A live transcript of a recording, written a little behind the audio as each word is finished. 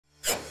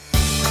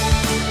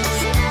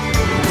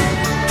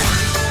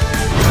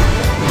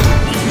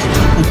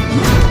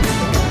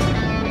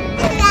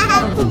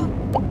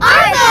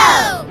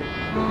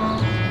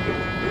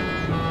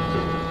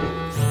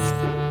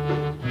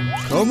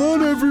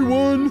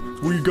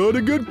We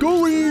gotta get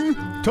going.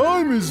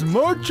 Time is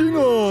marching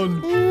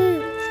on.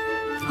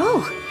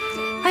 Oh,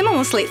 I'm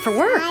almost late for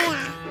work.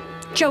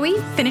 Joey,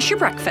 finish your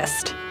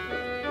breakfast.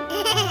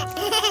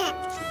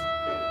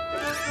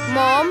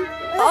 Mom,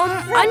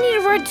 I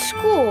need to ride to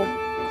school.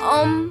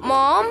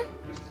 Mom?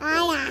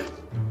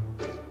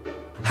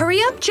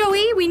 Hurry up,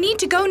 Joey. We need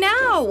to go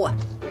now.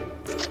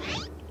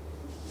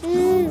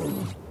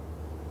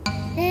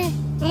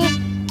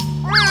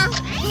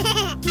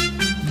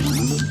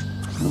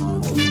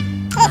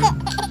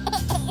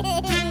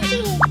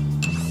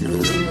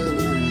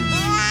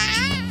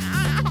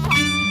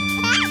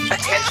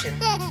 Attention.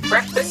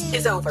 Breakfast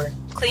is over.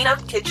 Clean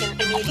up kitchen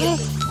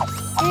immediately.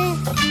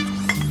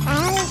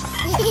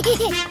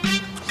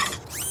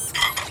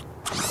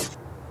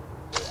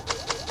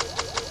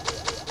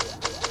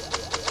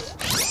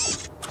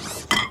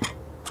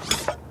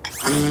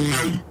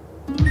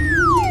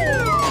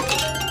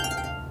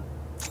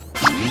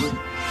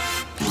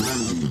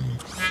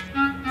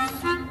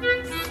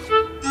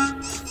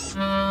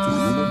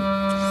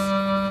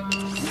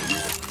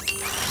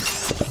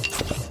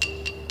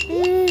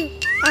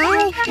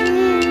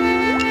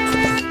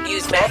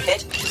 Use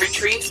magnet to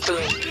retrieve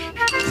spoon.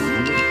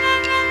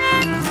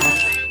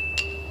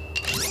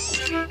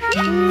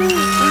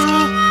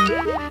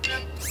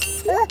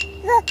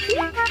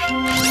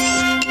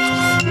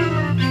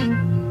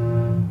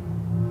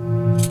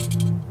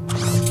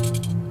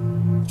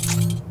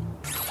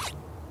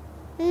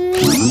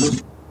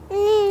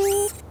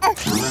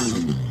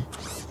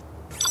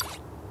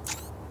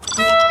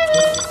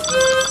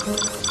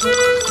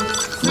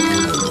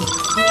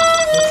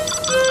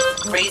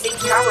 Raising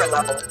power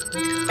level.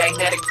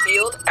 Magnetic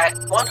field at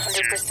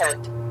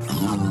 100%.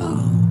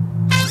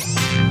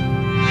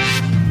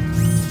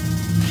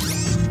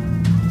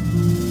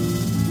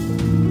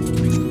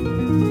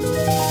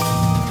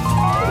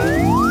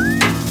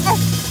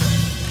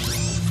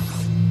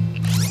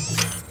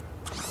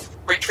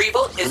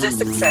 Retrieval is a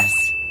success.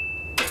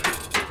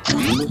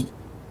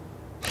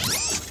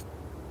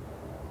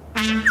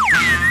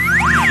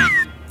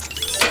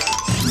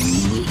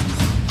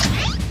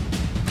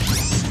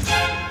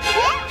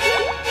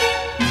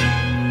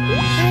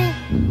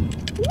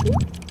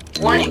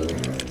 Warning,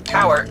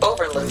 power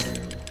overload.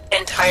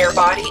 Entire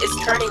body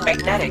is turning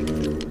magnetic.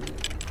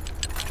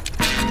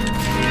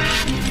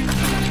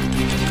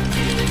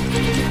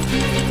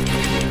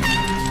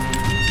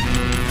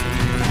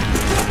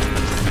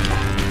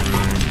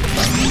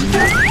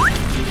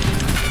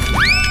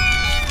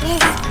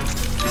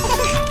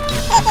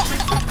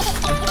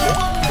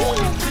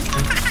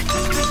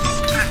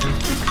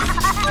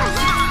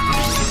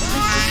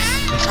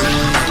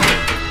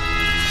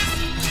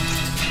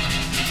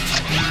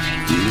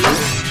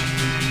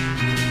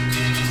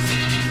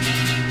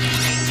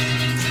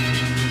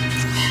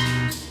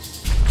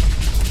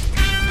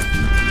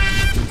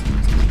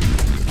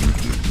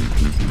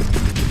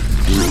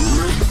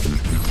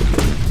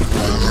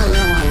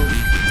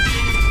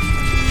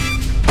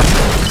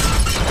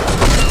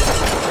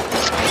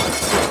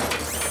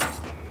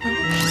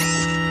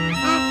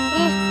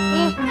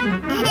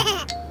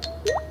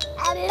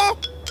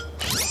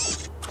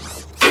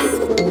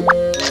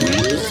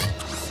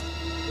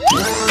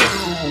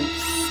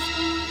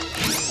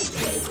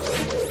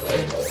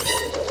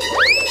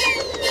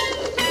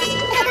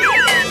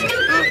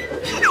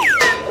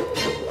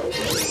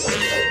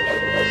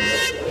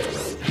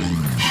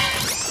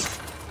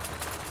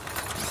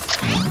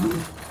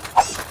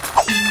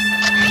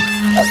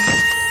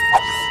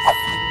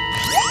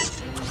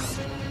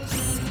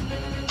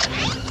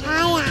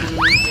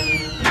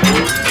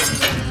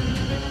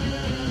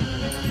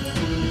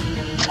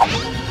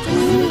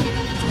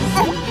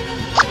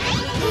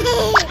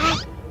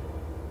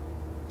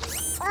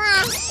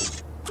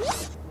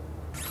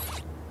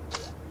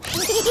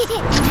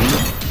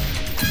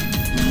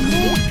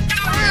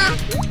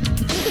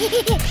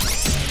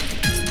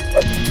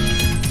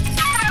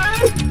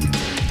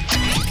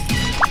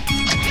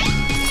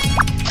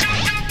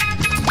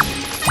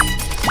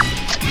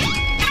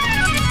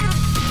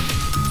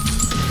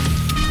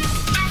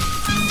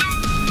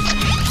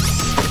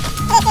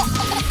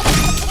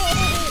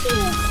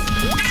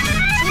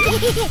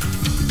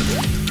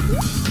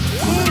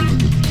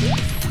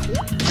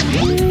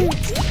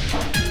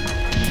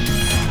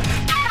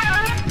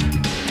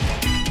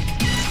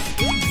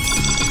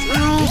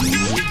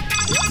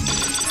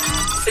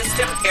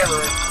 System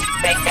error.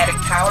 Magnetic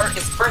power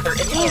is further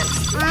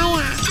enhanced.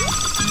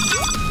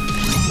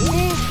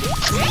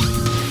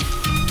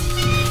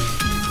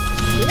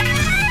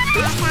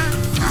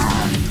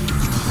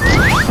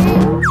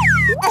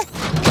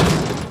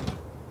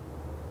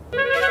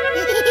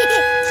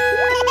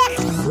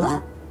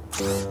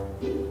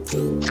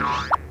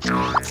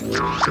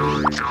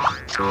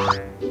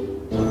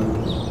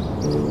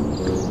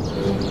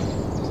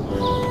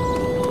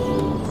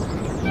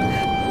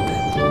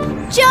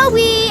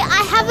 Joey,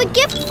 I have a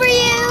gift for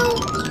you!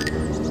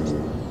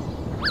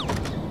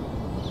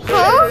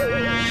 Huh?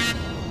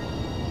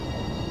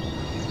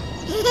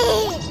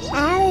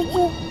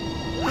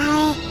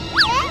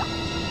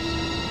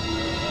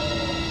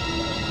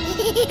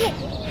 It's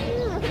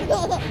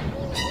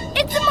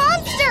a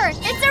monster!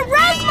 It's a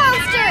rogue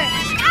monster!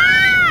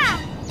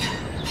 Ah!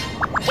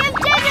 Give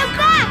Daniel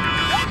back!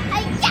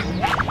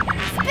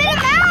 Spit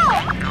him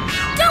out!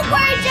 Don't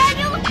worry,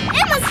 Daniel!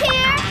 Emma's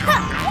here!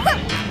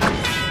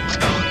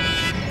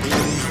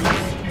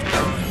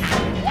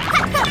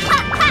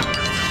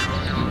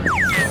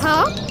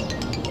 Huh?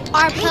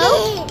 Arpo?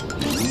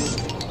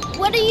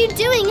 What are you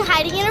doing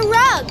hiding in a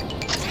rug?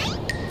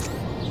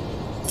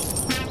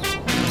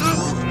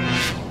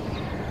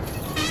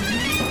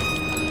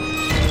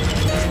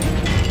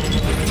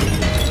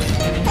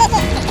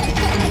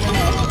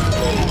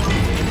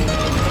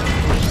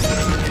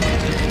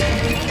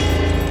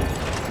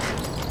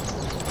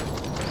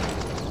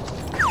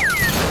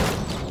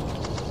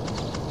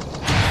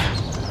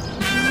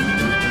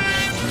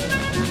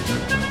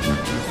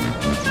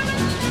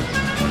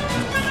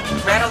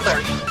 Red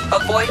alert.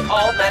 Avoid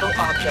all metal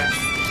objects.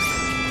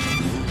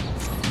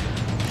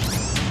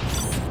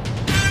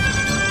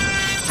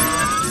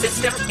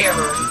 System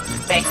error.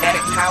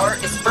 Magnetic power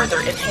is further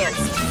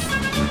enhanced.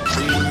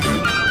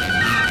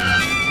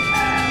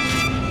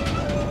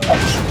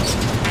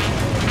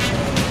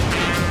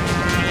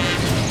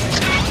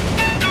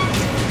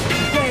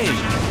 Hey!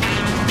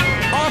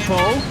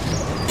 Arpo!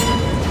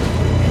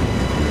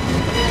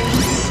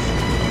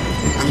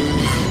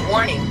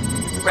 Warning.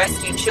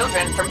 Rescue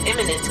children from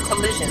imminent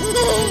collision.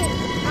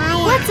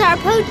 What's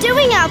Arpo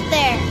doing out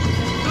there?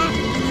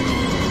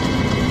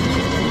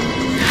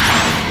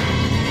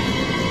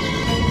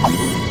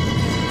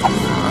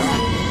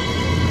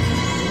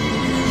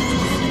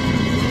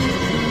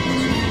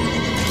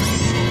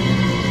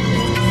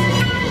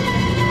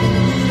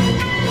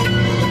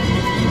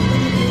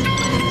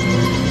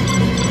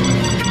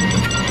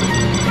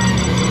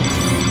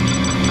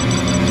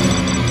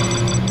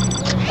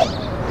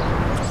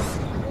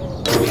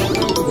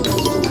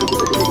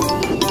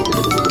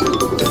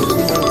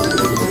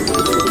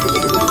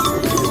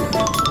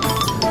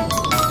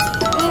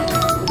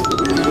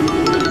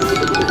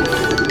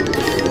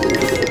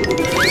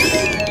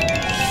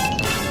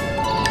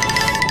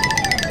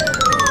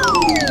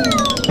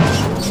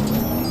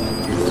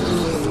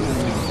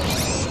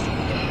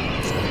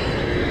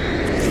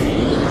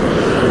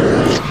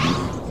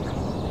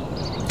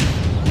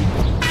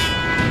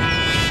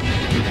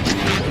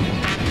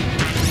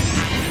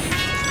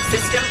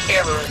 System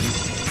error.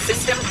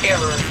 System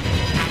error.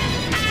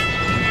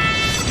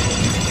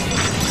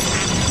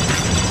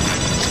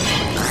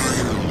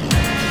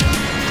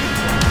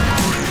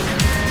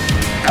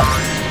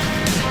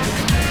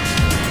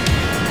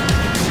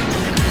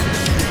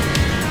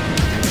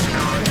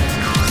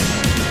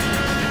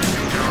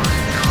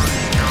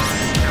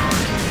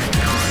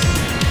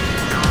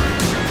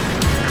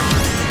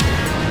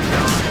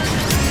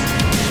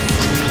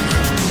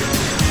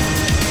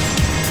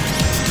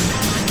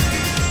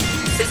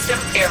 System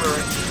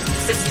error.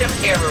 System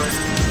error.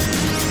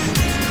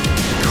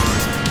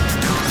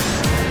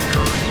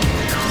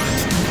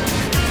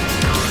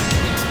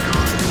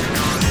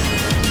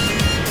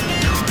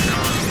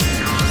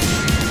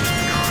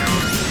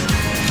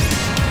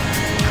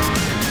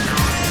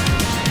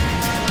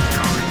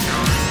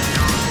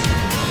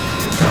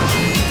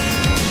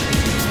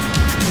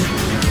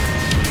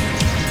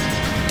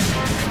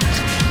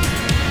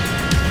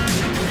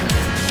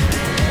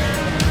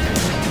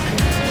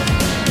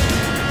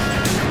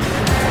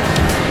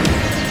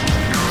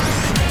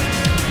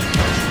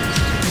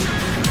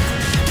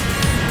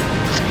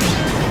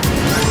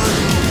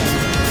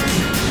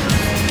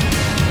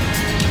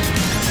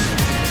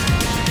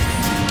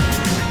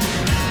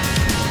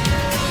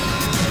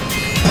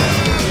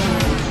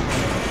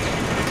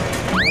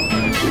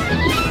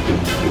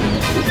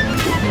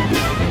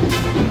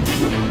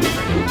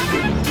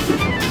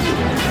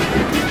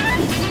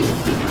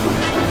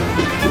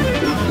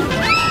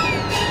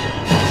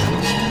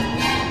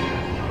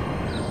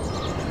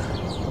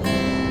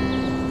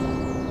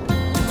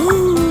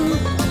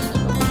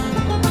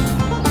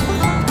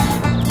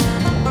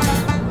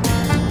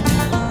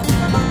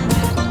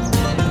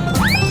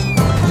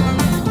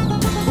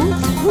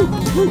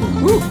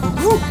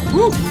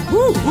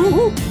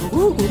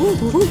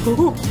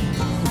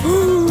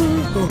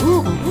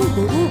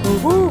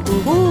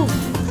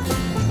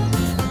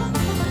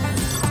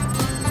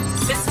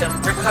 System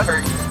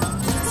recovered.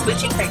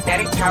 Switching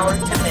magnetic power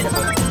to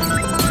minimum.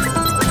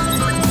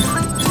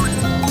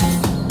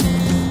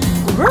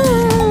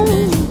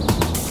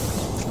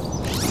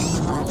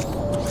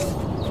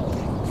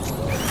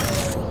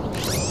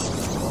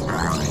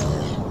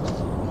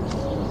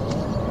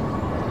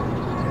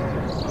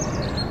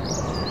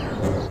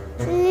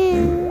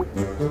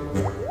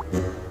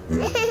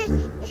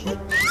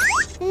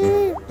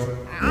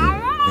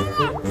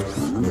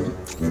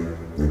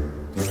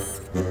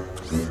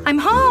 I'm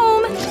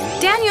home!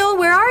 Daniel,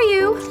 where are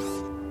you?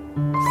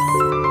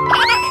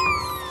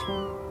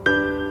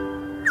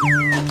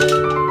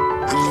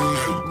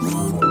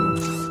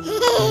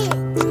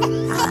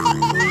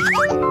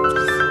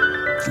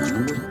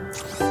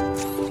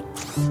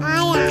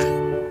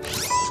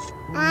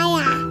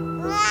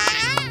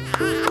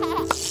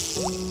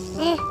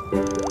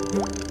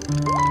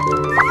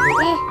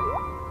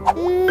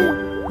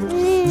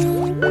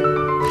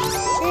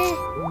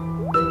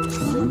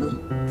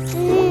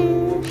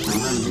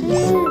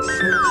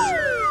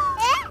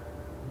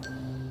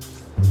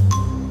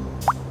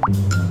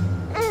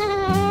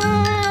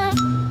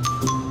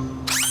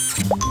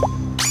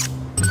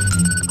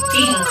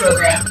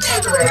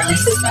 Temporarily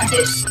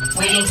suspended.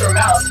 Waiting for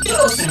mouth to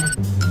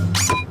open.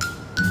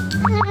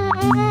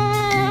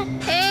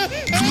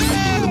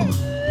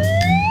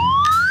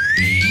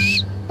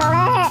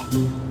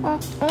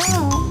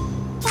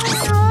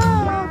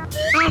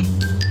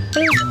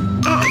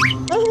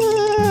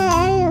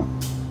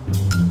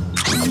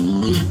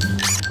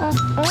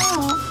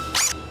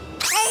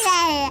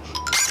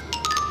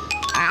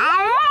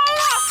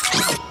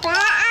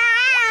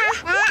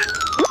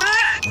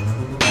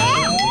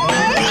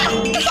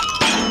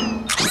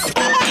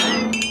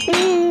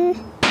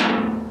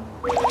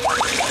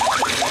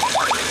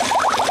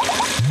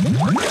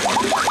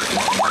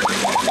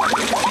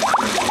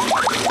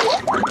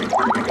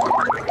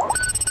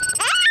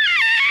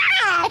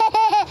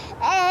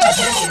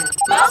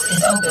 Mouth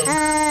is open.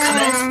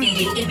 Commence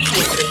feeding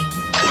immediately.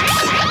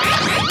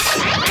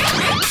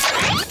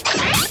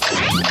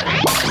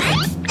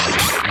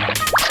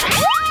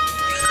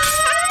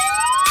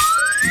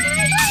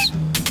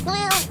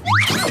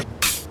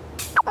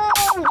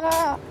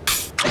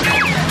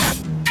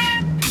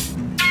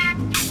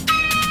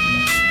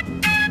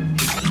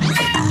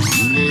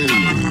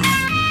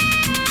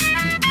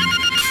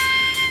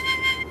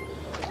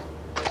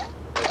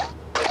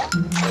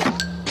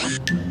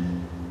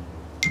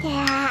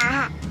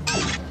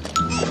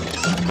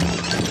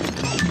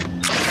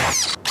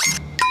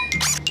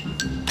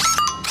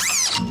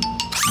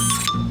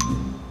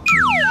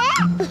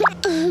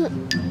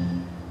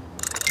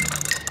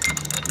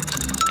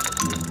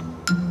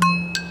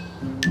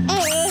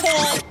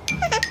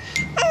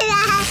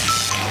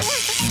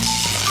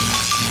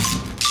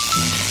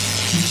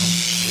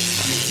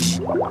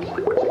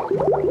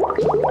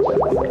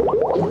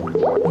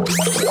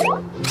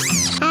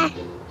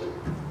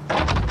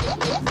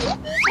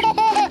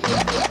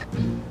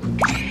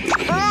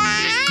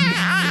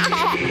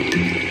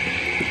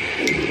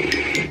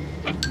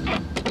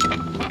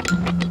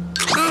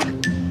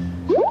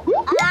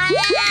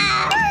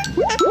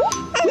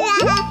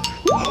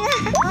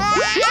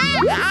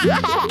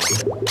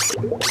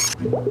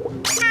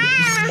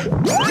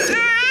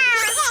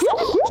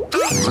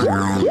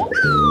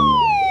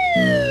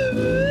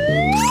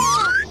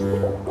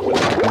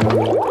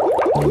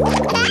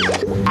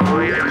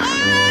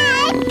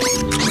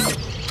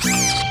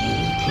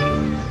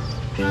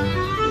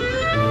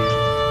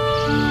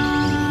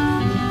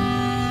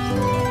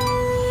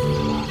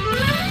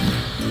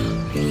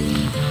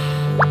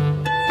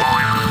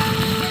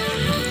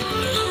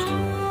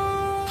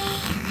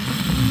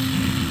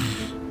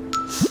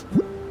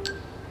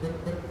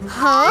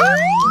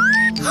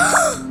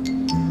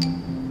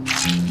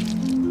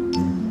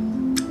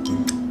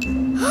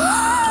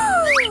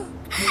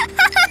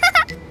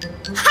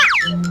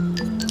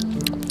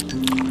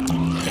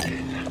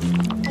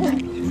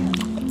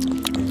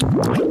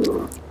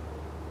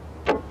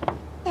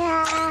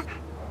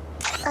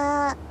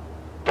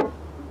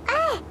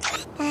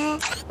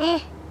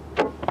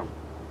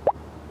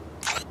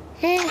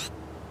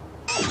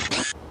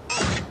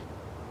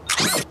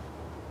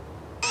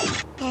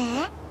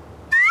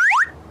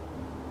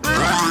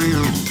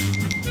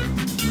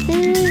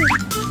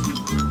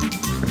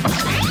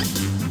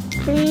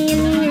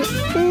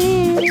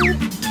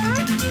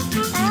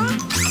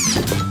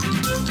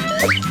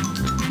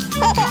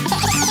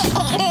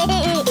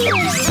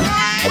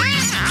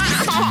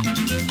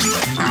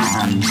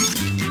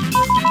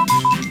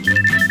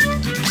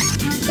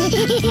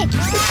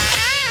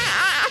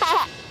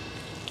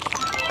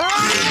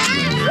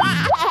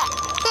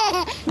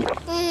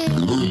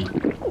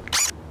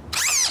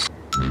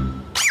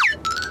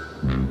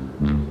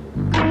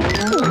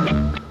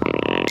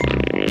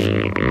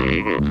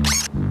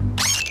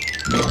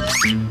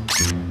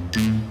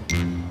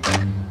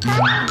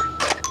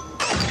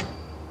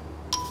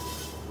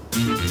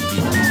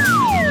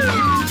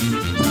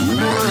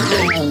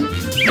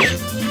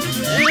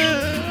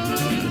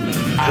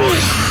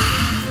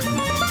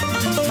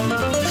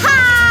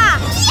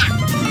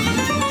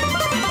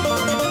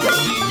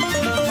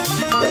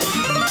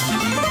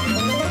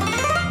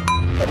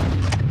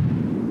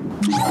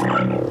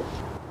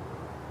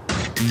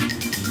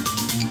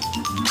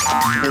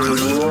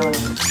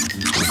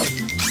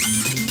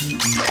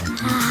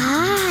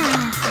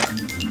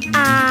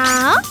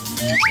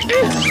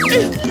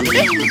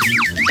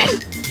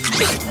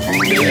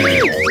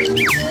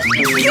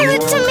 Give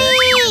it to me!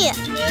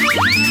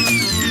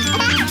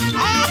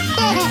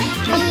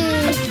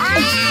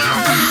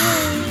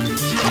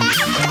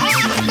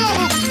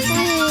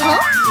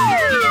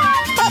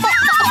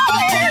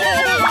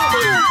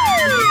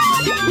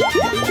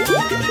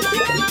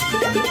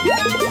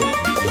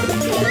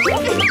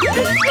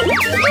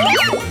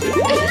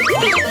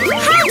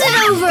 Hand it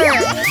over!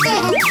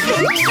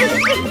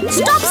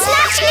 Stop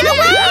snatching it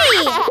away!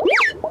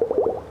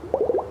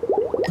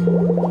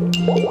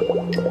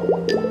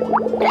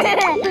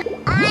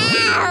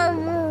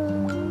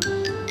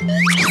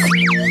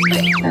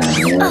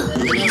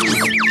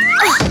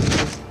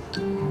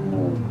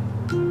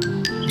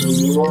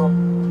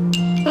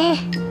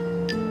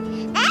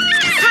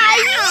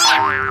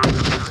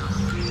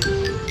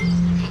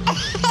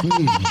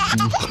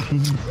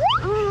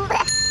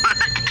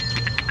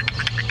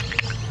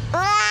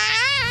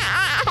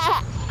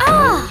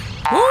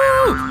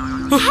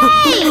 Hey!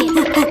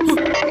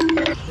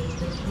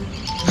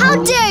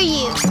 How dare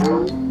you!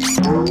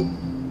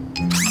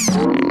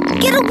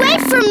 Get away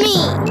from me!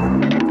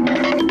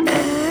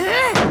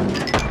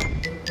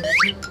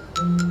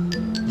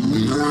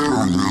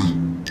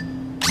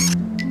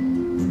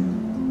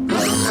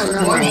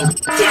 Warning,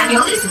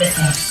 Daniel is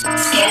missing.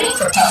 Scanning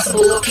for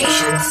possible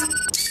locations.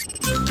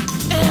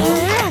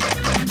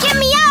 Get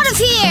me out of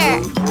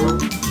here!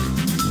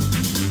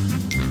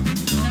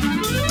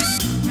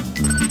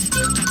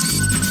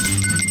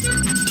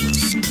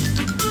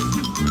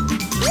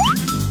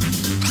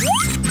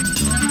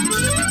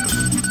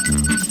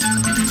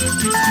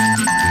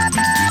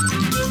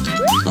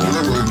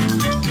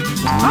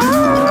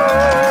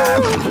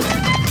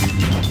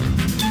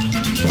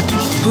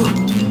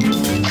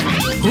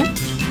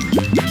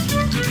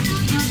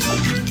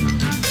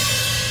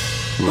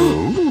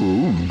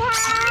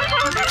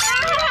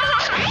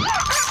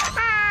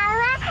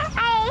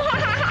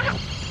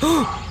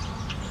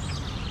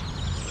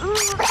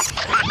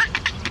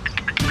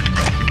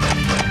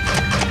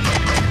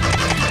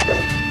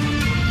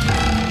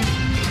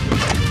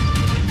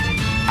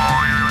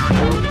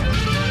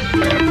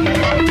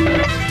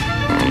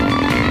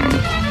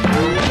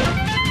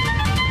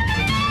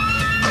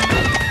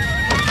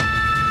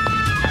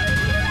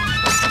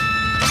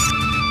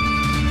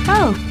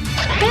 Oh,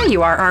 there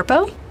you are,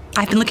 Arpo.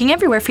 I've been looking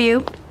everywhere for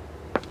you.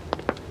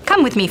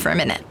 Come with me for a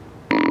minute.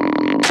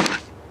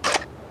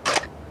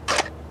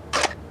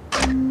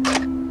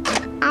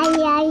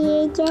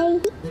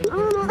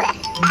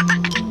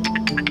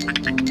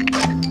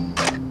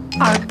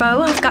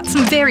 Arpo, I've got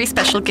some very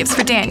special gifts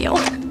for Daniel.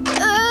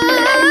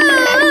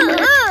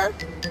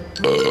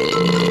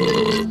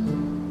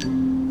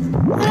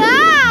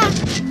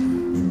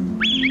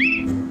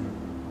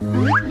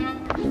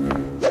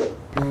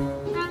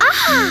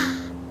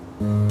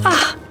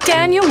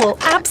 Daniel will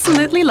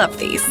absolutely love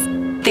these.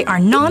 They are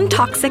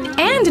non-toxic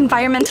and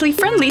environmentally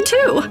friendly,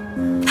 too.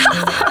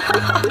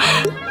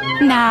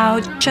 Now,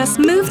 just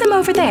move them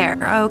over there,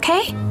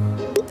 okay?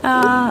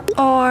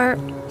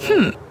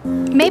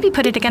 Maybe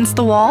put it against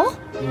the wall?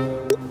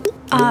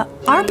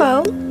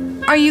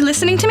 Arpo, are you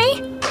listening to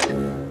me?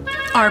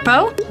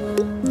 Arpo,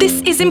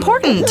 this is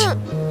important.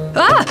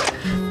 Ah!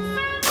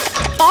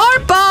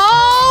 Arpo!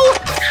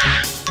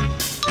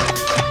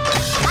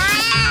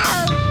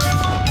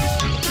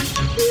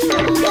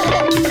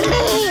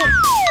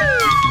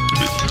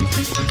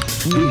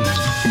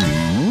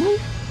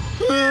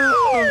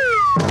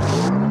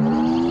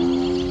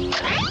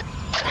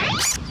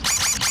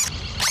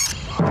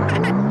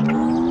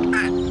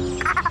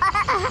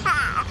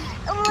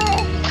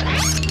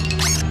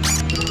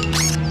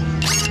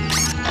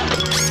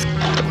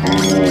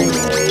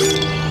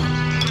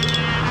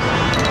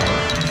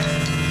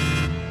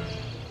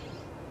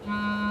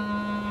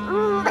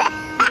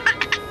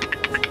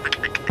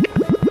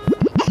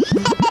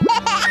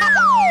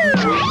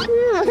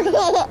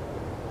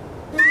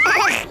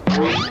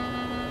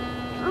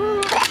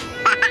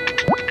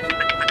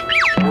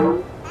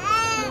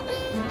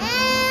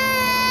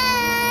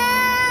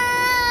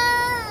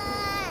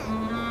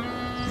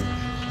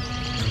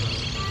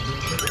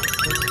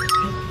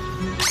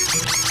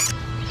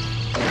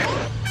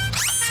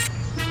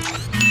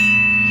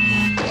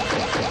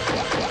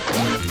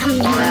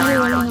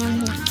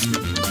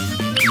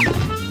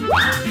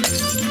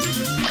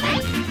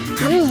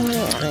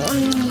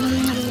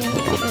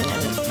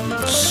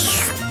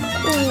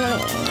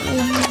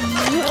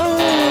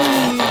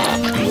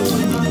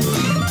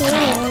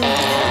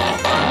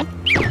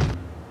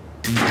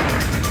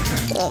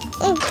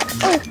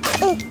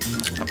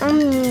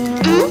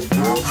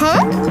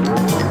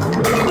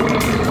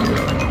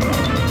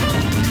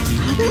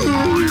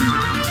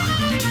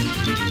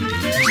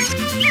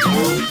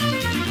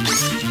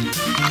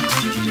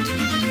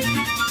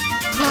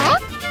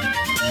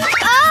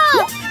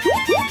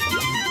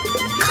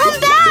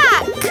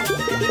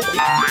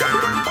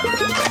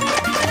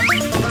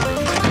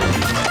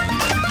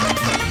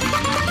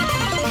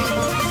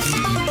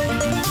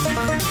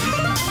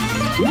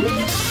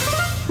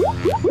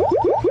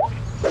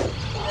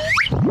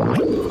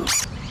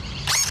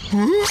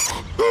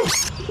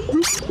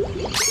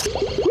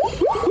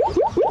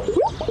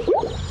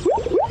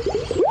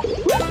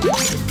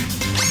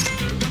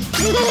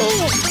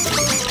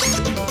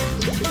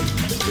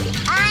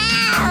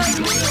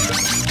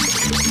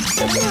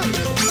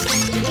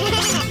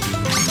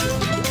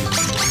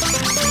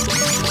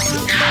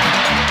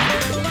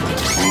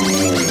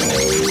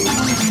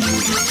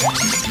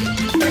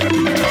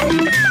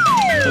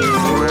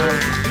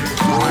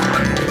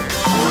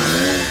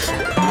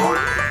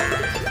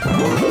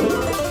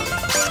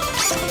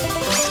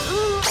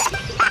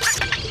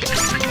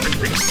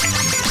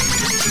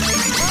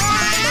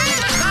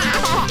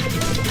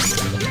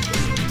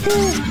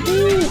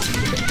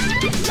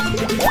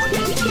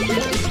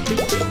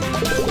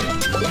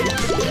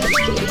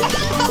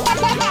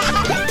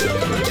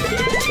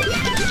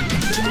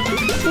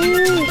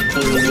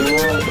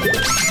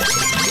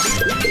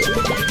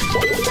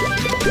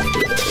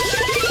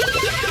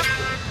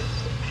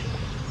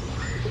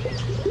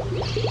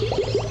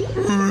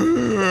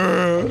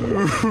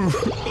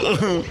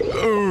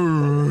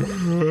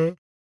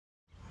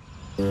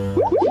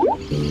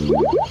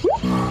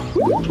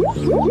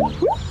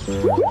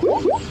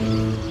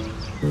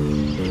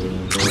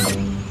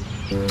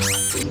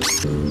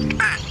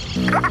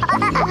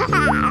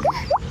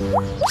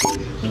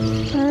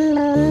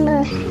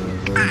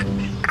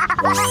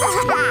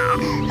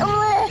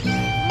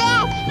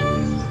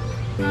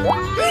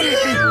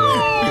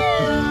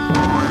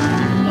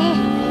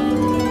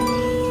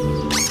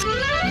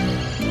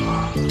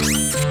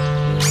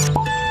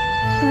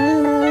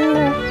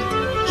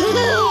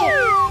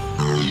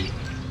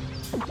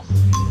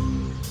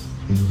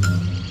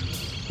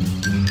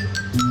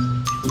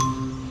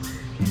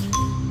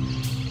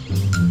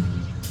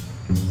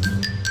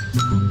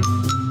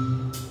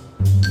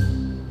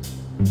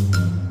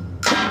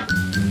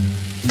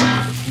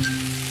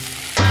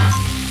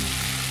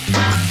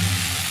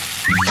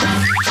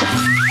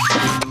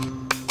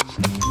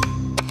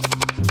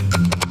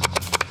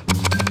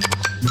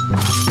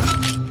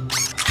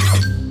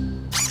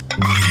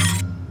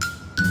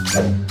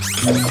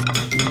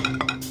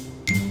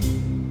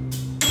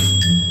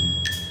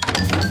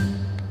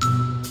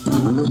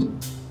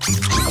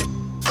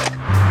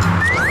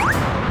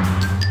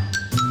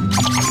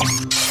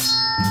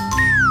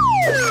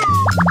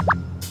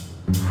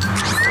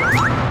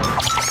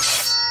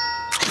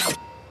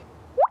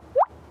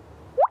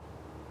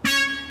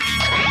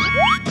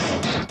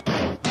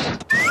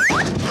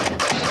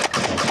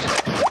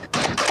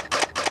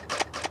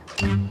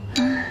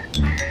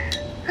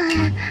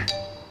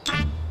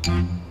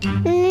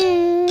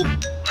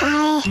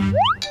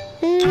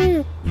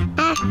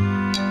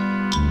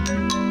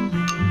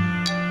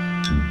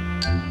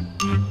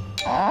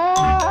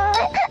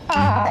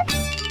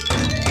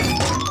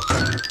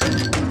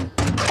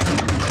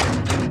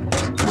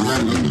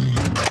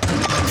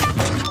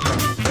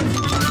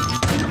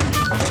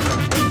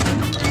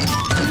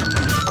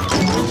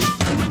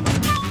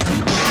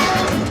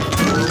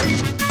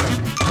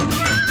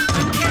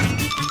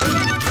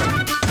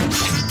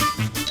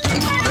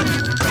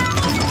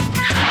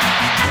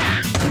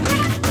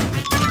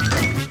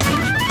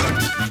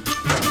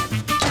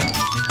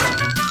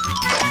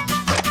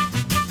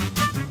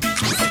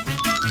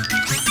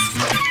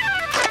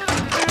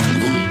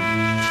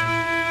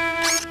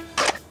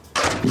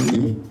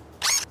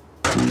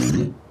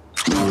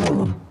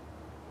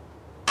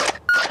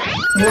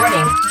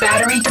 Warning,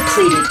 battery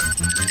depleted.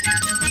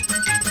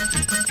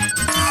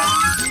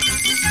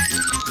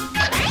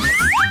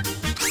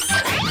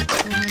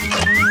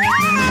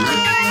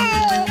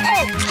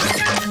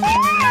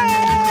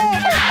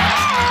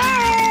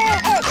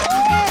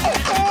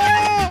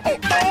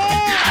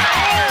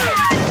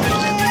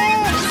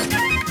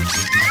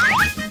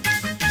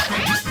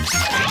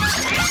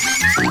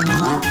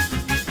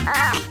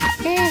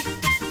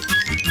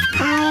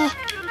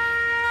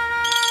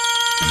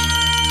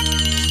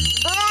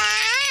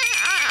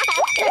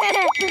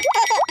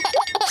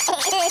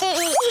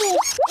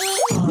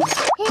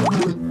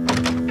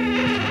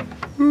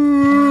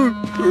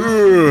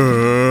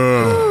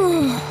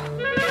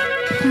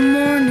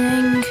 Morning.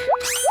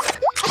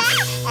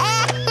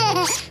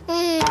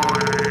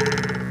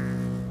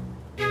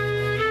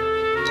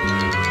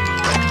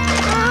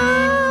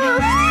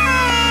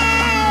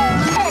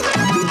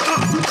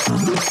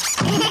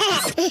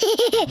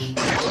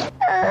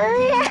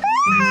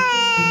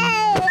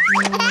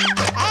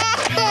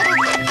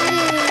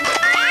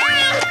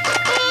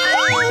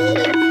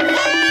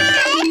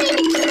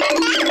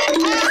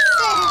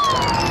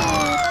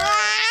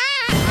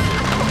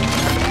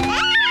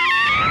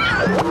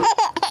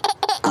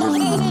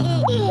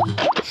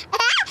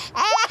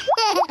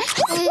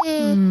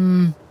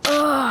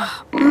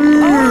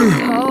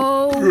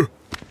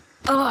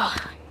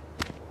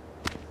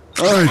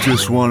 I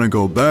just want to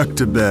go back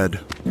to bed.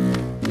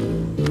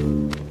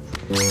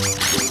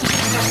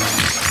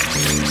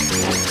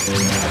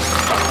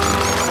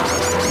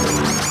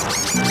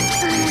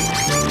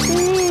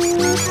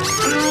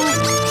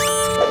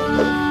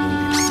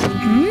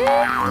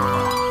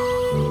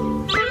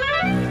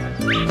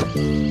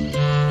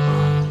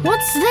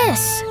 What's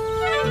this?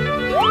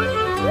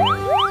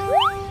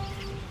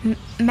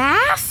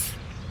 Math?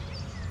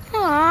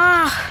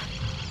 Ah.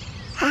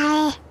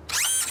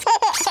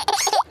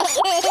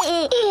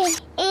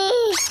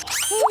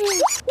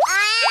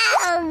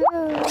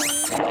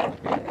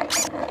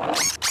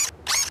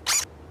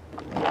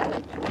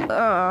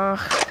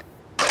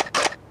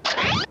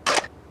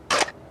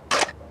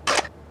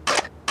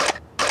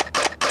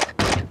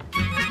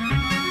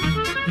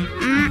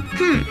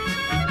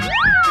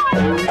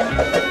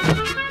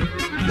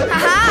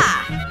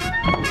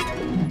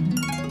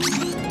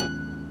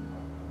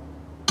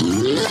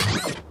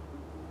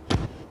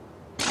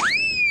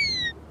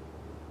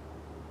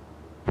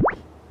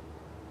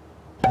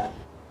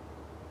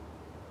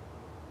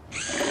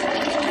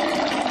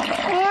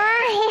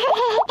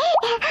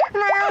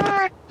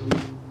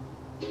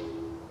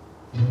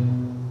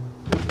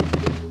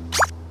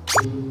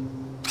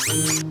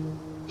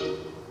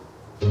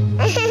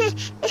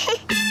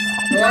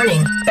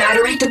 Warning,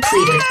 battery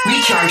depleted.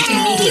 Recharge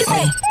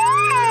immediately.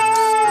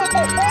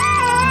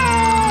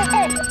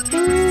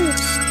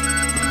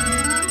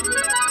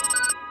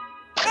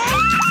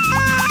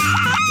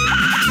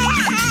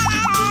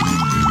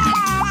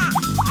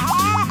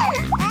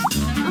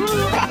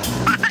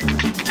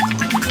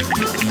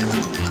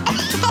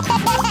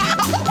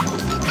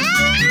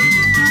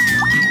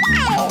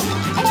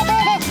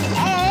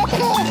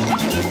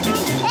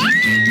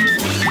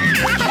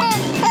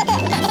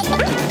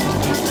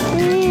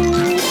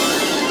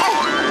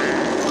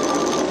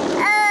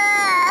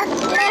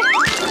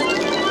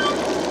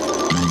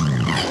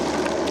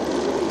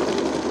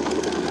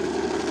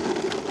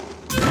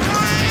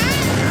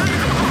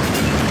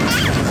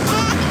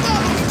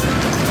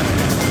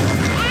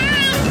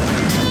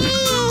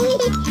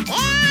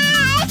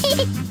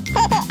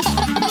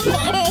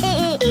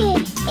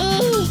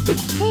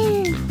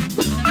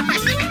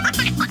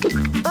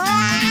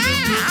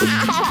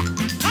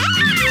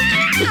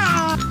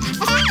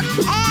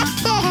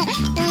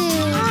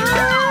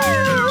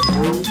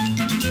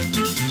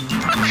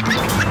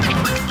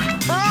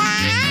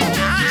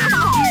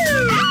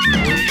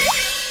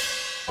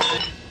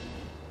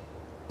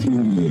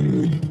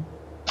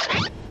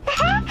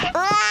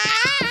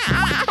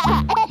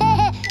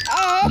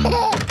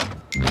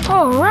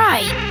 All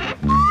right.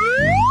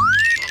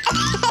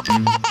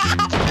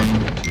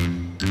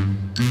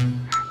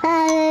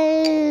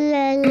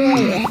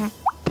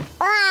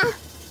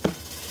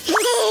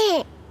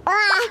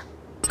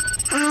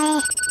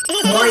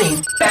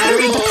 Warning,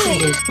 battery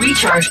depleted.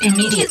 Recharge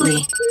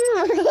immediately.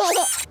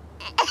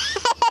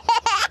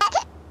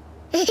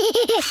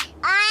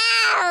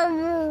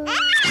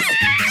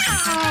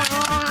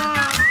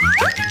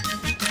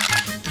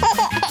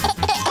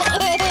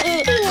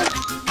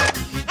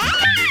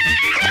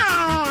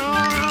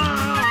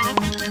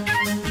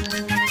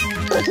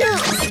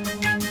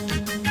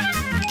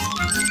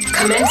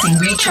 Commencing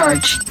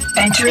recharge.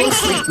 Entering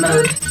sleep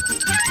mode.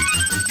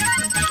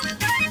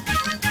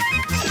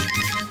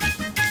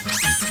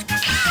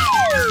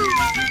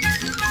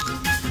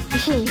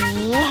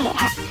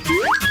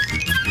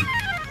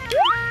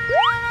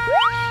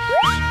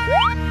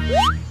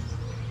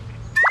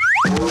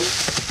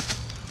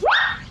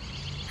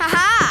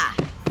 Haha!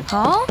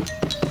 Huh?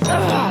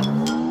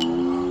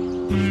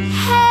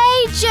 Hey,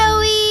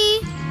 Joey!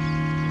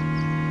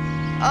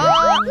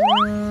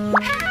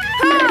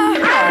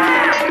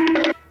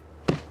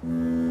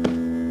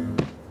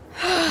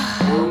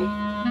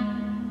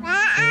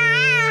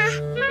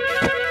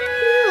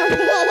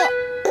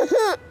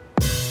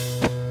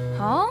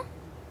 Huh?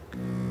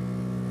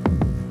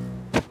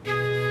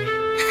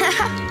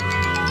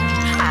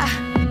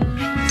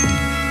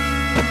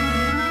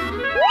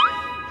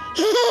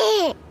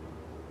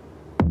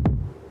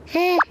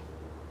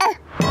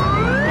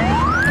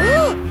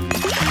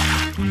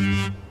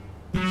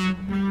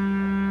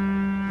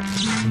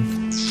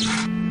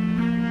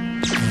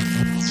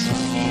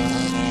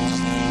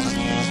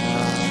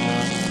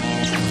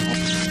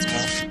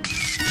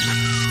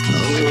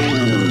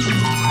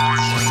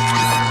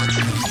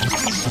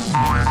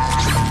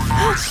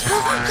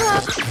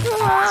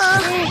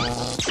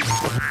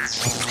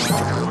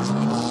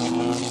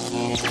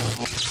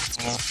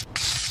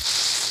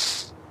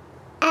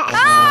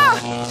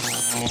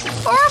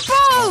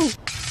 Arpo!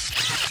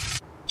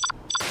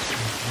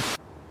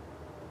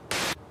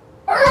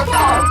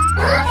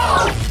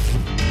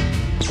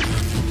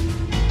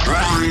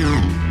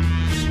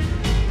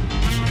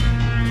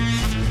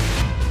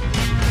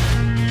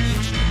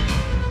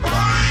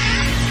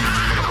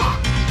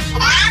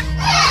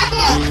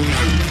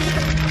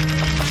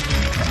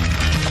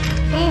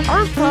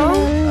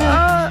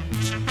 Arpo,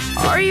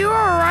 are you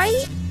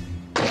alright?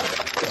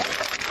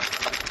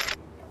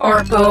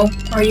 Arpo,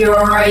 are you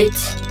alright?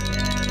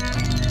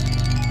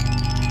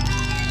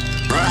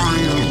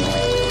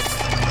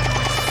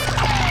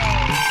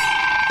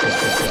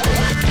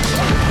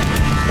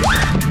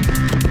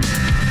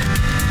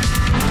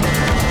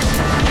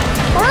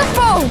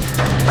 Arpo,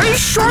 are you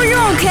sure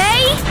you're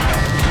okay?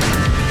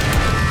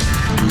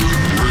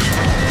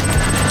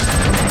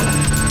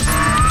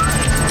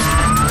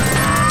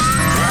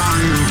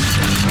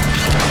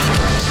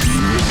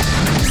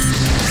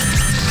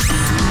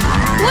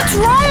 What's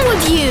wrong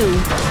with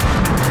you?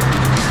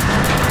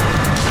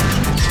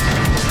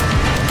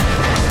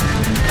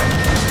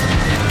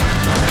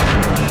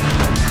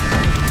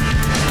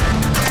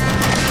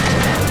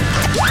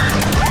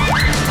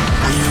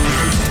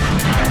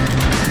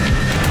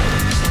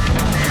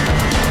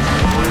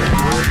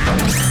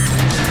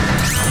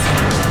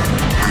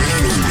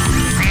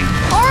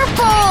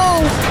 Arpo!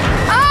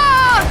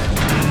 Ah!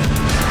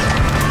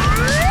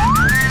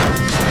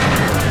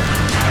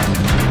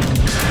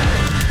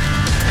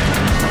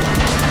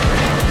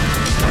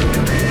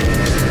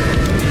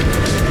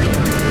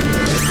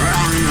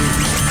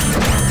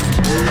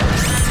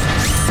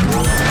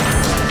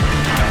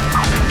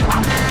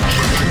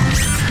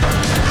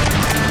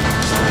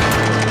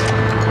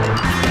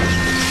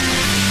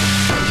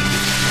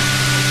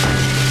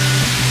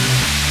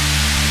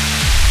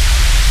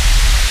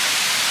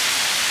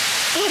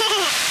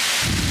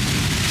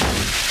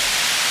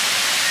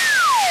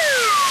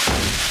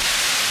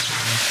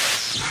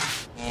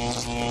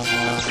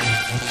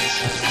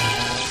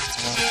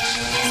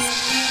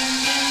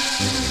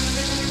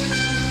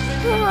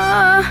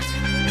 Huh?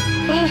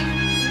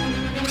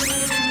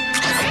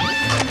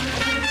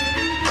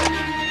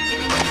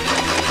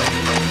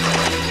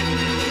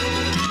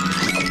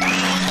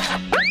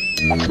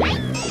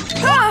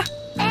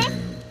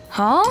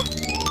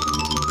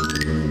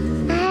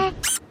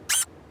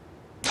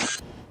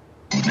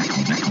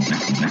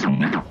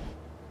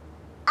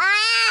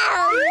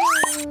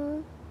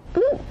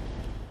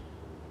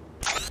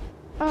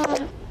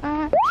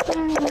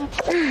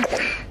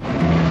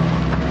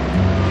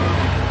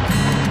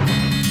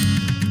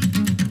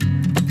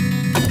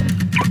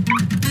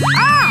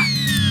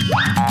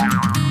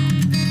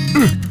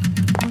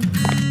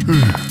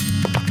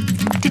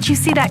 Did you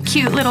see that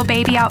cute little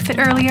baby outfit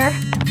earlier?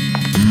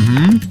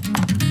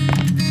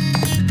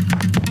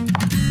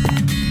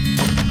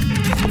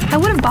 I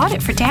would have bought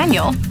it for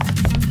Daniel.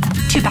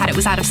 Too bad it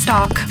was out of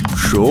stock.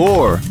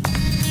 Sure.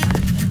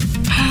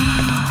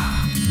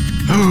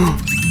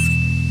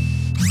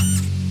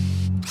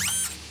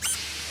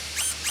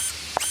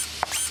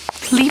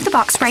 Leave the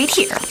box right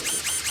here.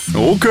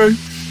 Okay.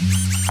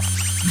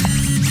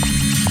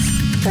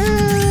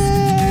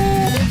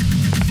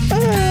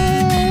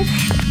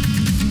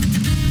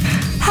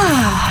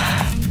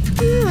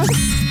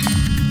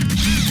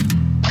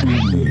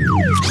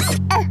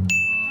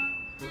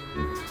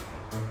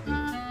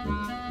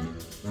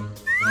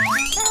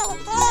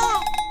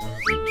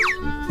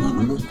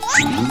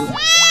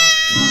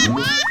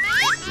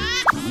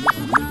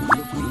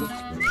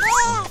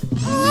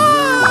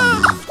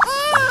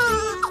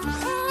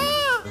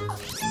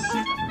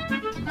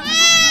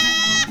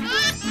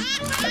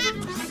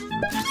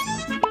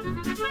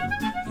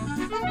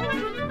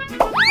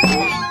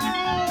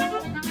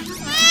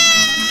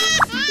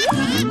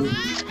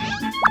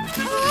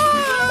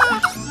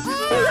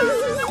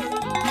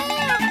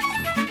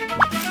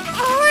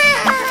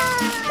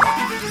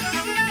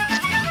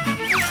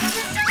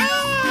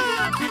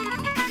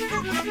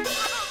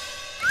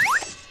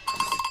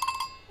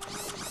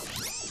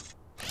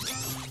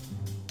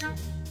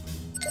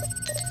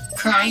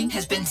 Crime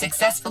has been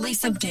successfully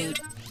subdued.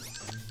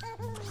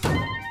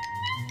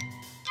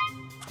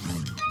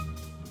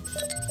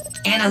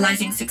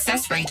 Analyzing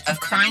success rate of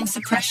crime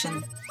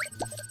suppression.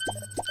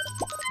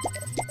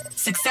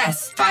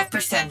 Success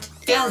 5%,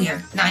 failure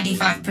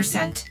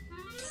 95%.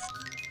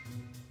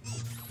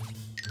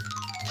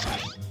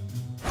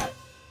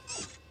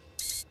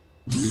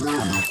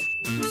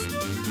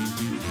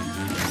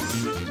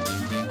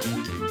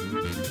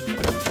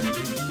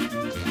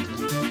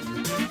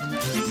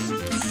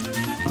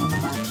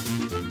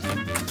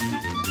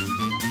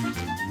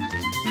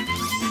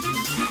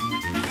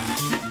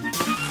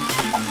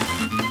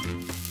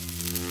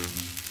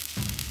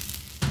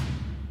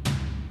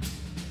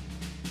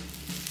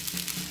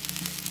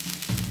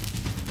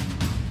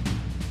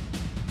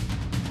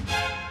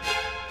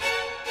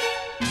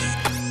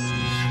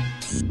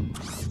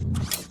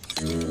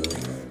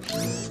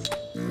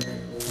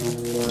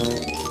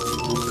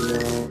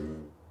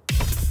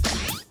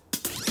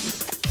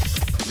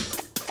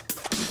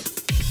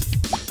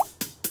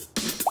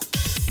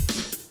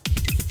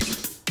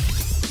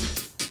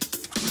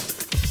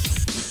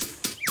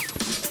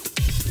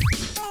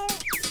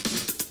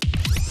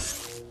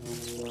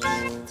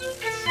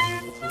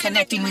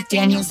 Connecting with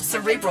Daniel's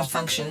cerebral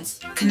functions.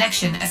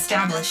 Connection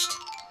established.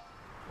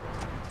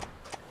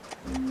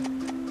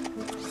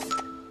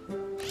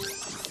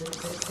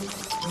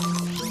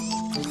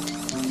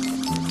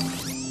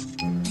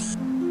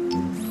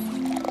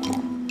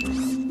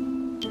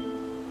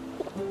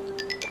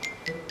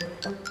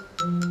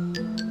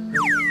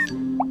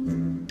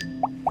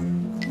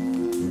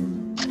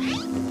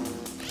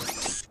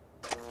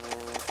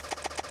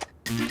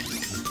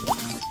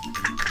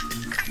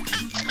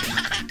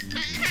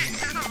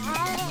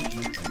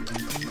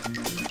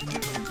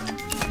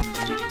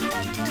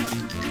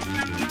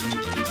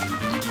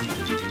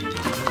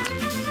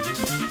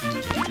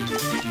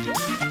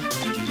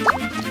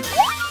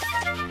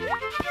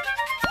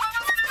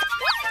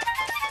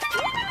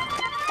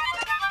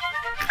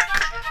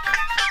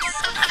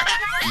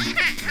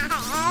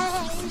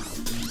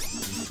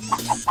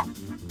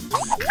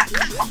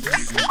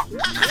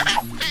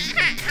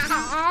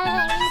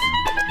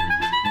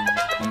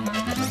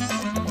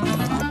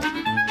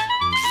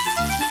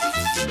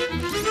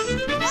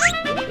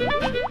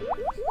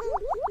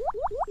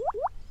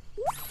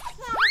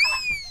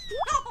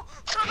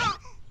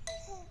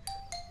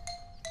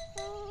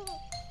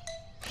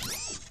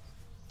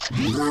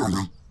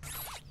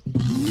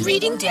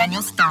 Reading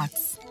Daniel's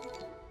thoughts.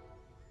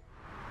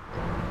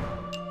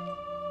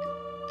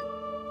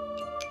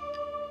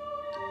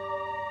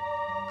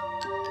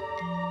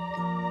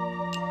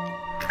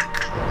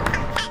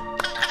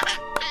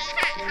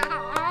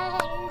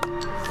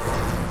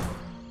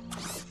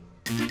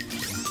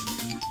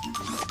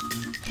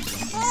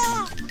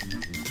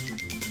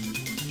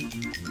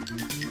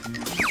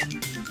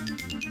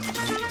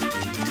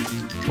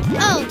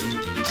 Oh,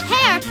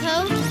 hey, Arpo.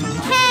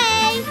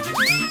 Hey!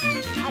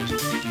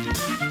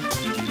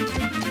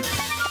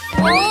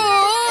 Whoa!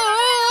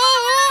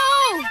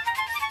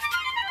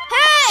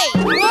 Hey!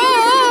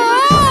 Whoa!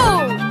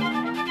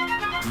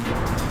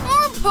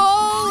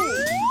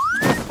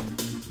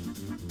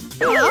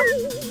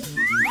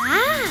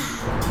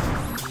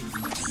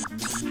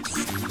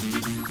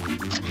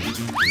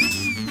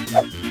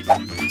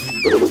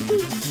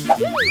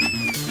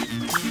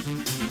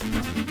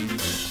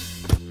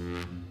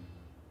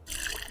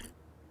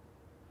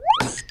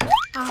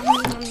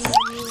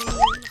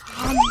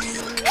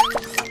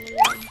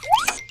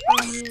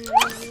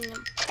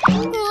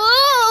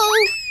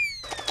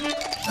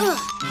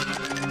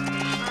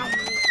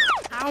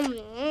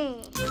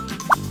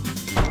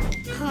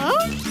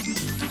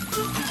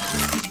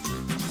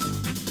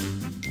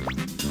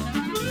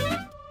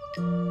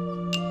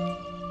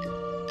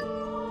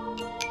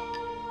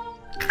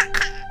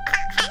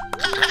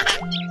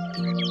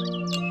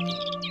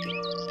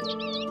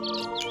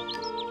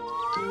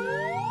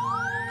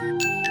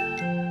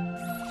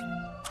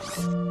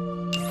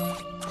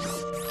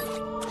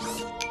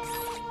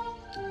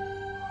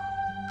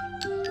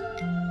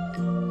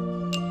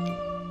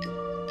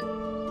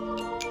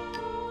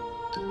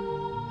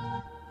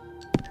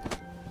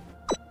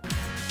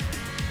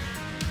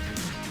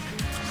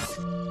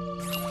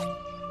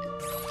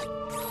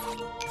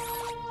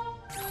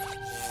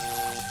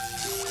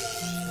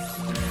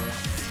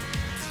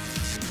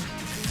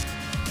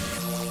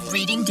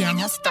 Reading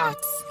Daniel's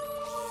thoughts.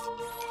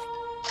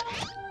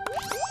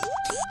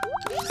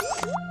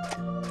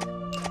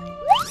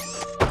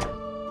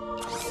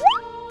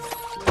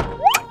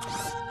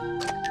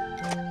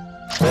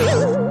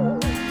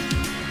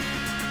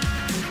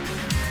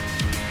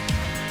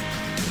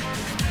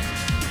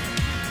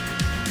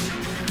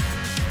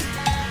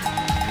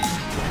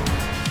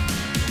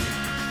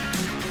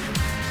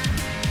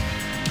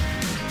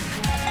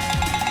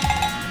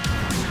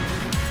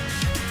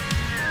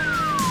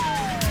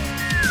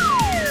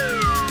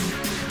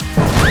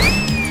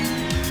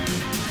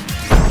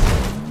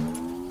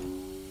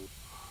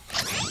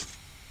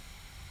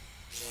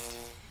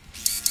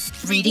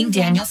 Reading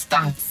Daniel's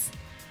thoughts.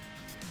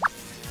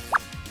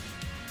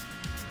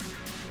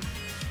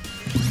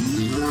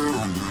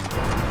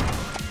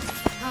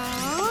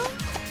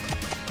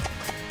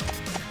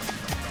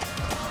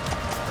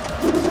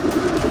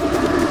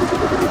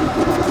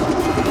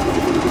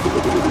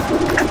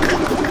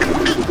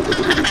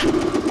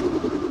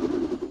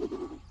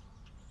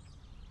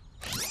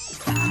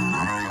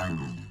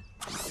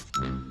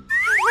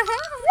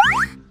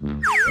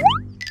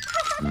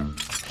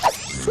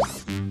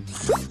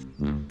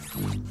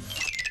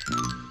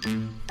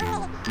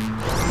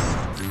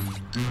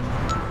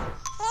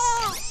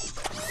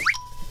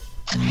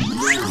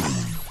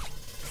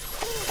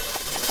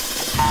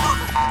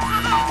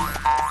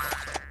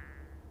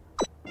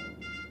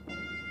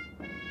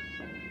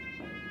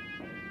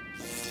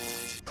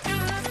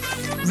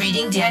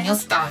 Reading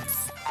Daniel's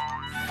thoughts.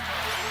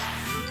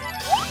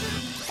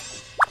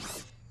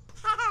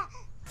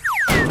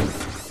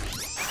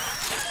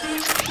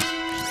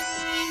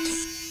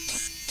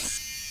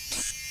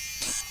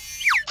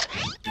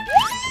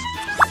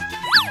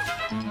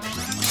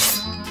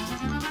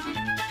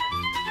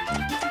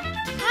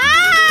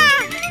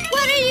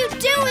 What are you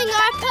doing,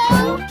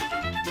 Arpo?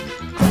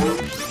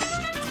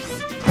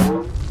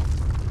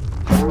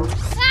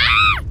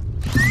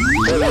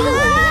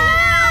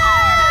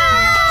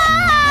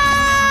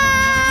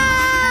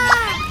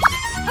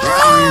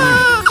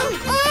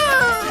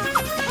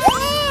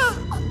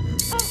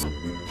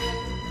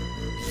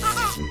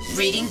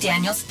 Reading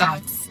Daniel's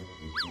thoughts.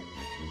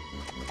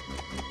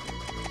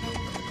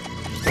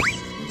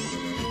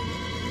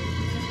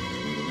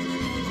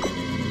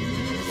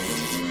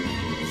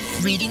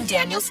 Reading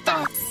Daniel's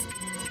thoughts.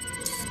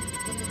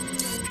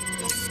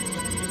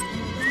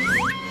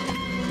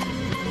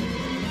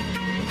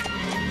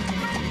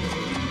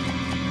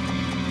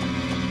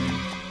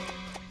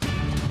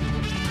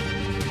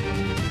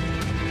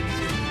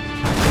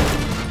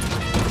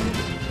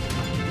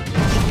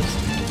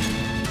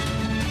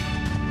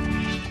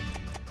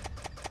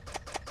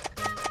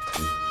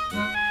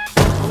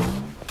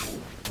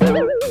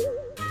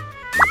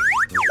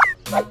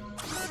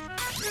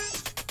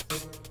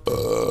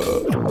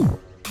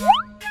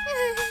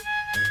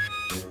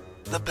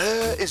 The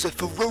bear is a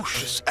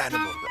ferocious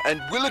animal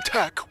and will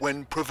attack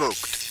when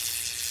provoked.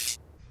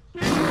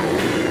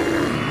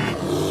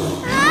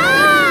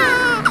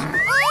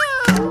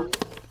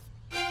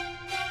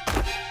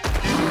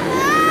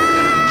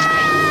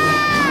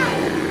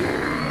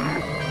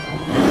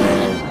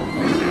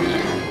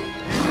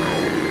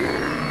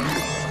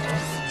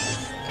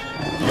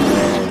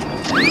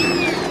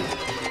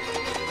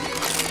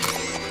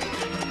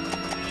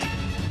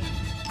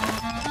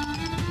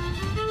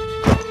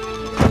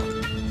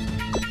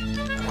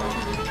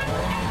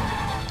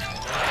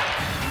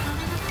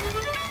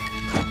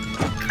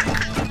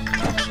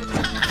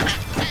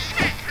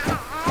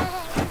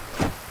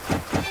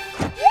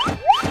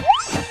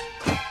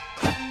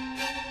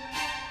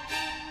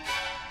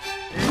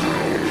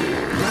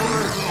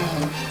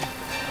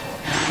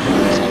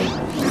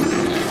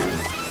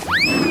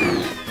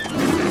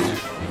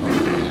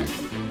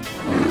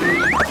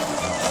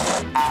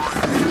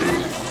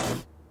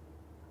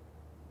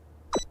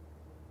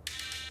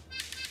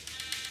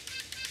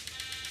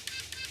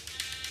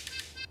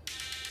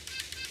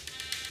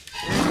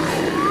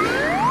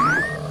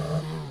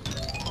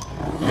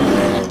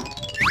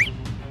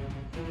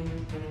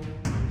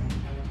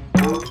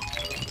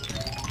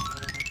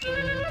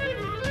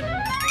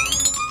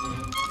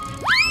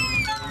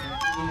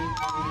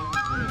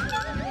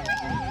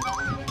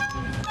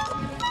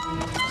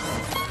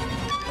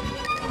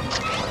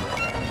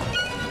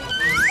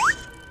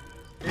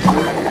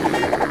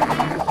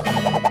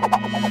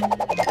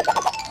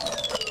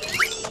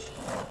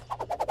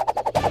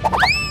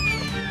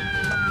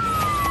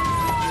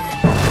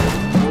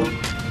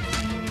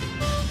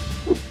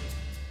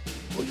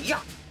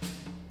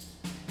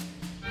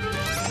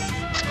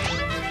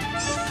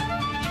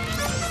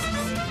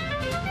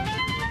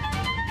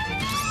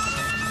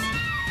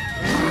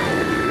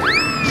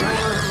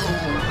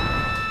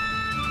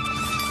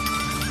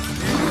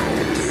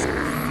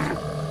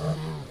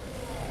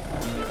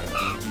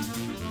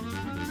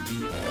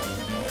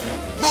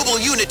 Mobile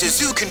unit to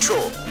zoo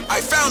control. I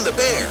found the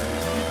bear.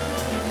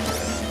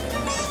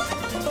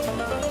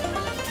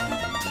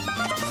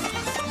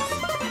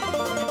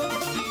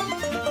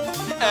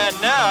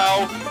 And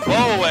now,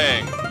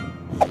 bowling.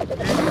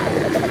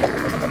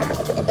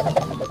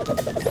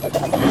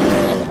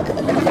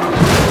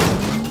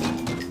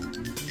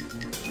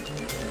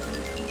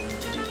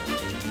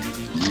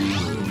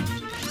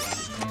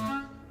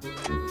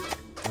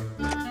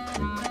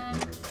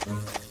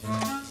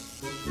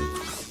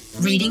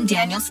 Reading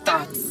Daniel's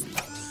thoughts.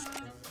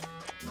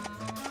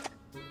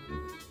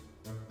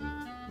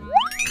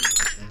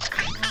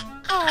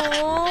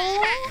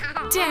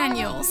 Oh,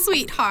 Daniel,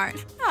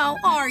 sweetheart, how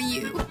are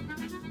you?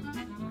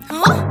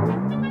 Huh?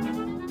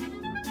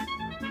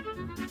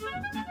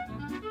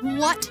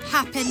 What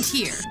happened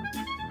here?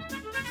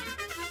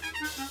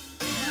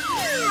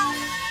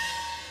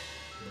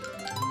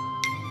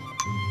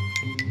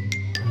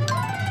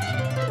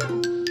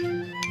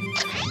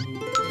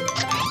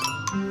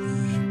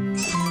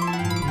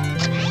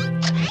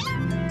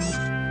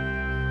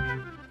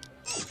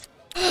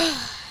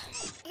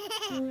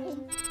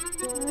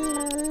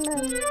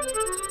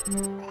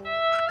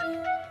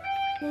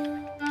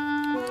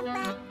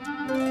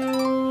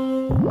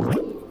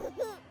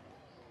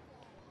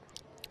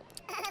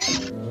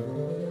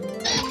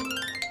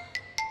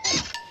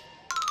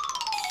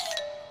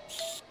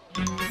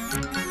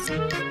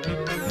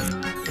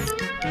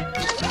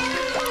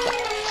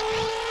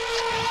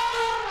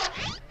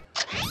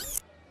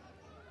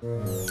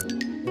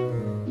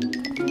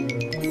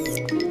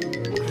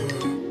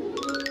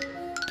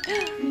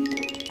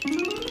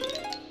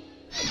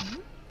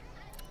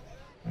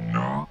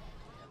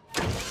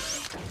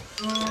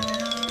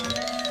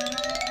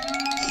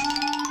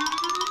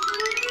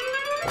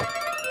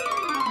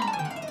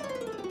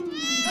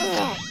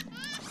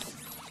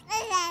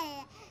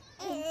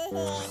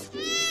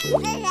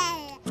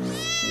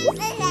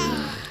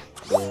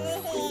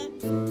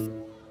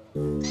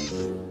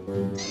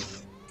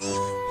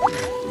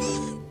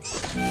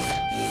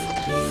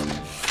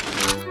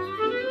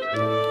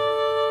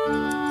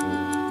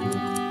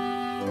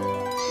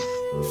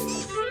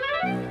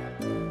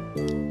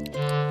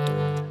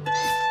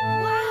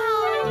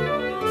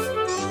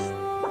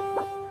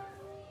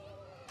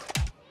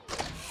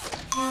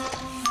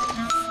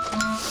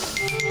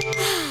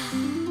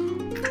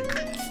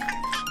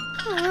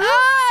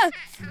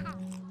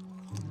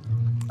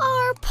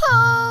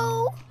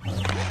 Arpo!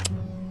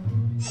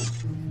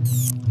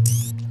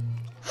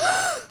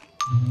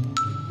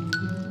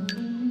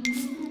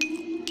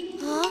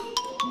 Huh?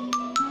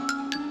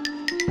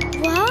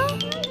 What?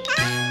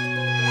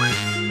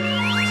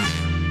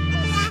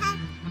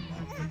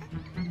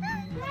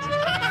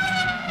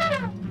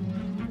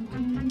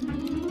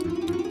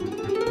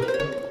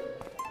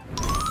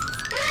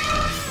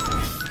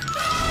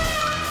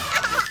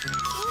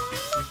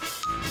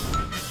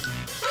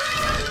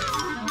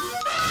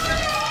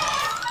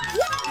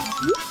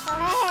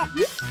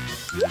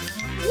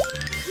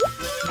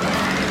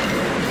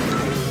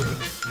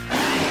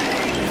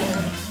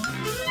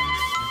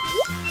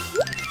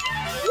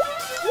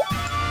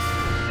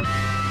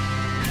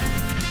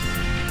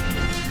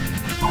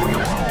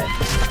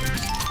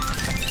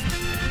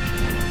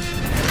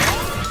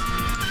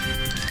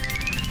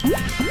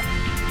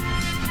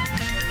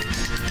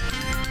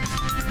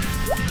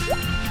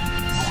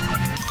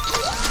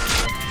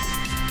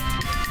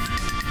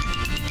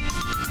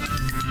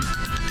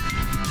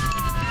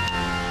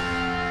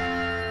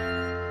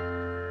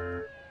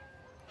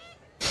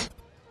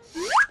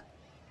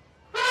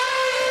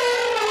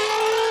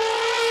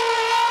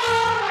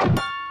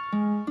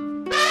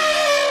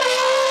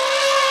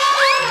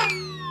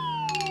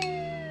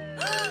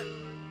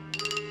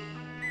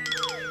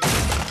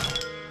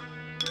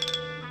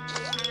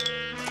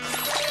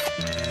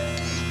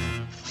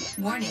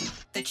 Warning,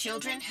 the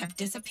children have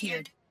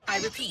disappeared. I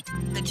repeat,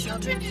 the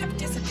children have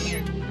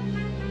disappeared.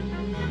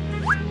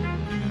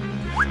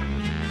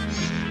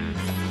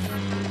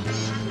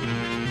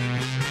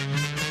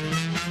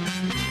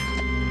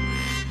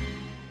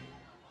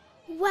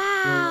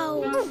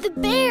 Wow! The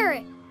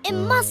bear! It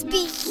must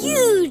be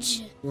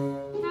huge!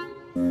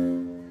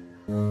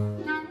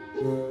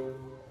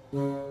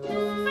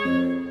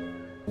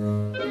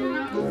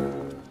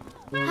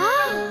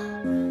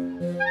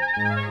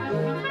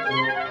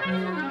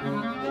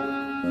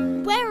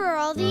 Where are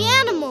all the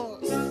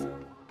animals?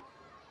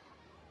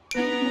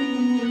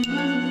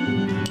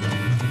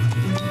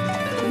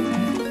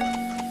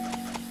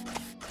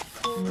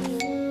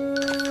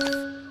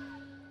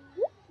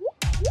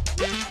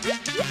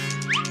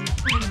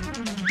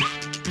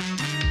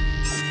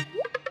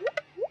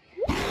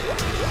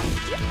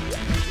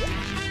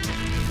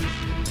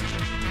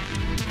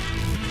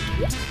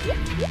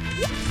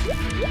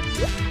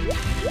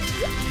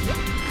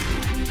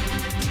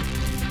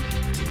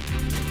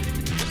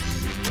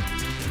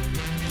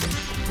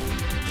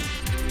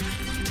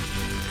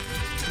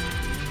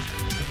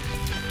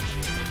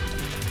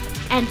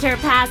 Enter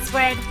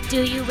password.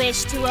 Do you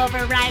wish to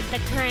override the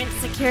current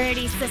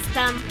security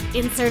system?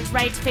 Insert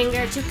right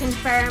finger to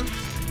confirm.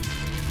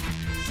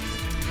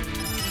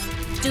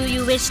 Do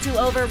you wish to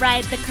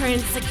override the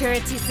current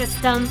security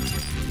system?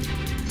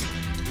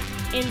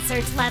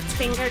 Insert left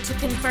finger to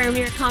confirm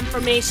your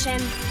confirmation.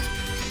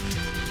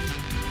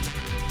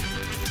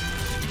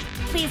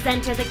 Please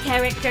enter the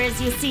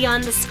characters you see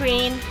on the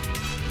screen.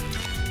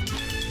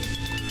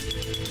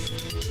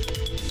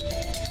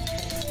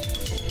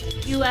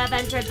 You have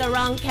entered the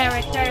wrong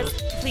characters.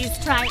 Please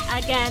try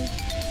again.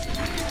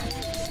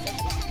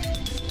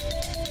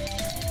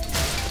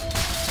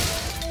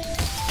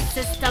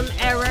 System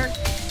error.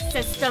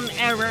 System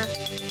error.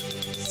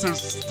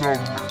 System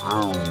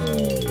error.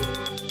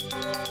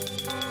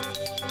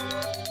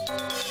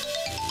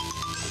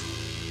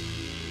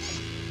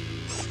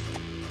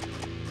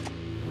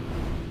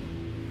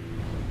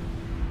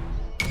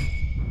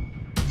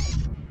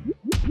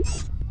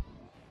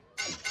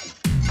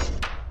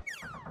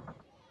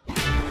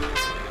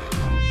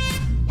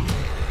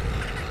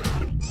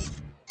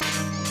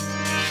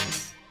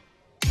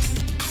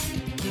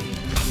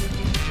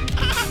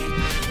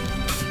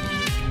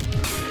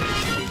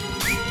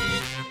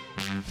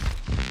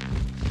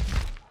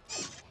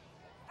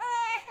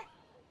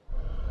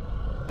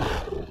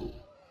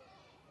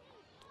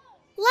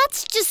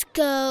 Let's just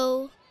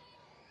go.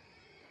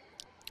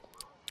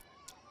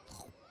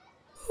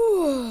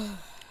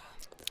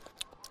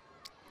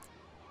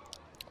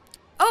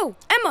 Oh,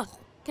 Emma,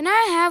 can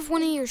I have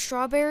one of your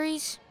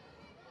strawberries?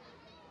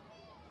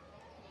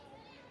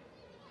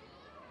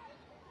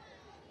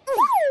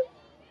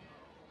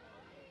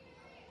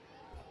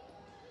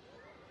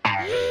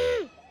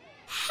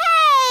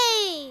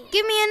 Hey!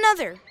 Give me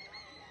another.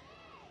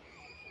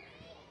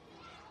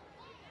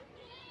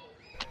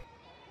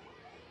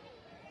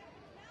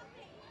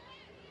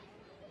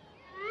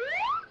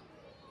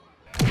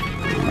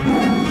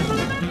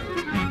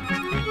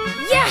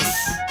 Yes!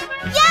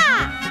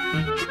 Yeah!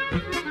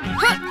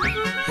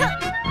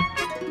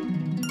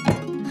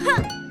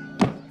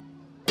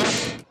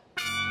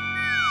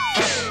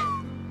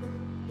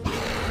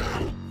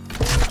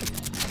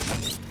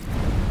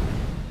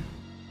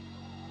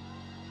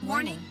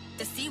 Warning,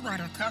 the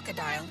seawater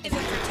crocodile is a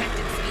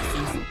protected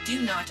species.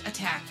 Do not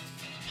attack.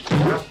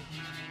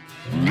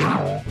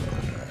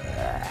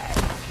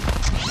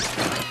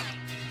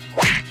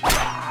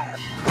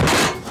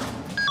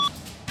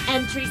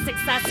 Entry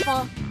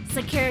successful.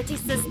 Security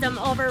system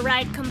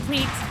override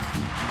complete.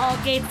 All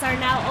gates are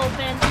now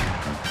open.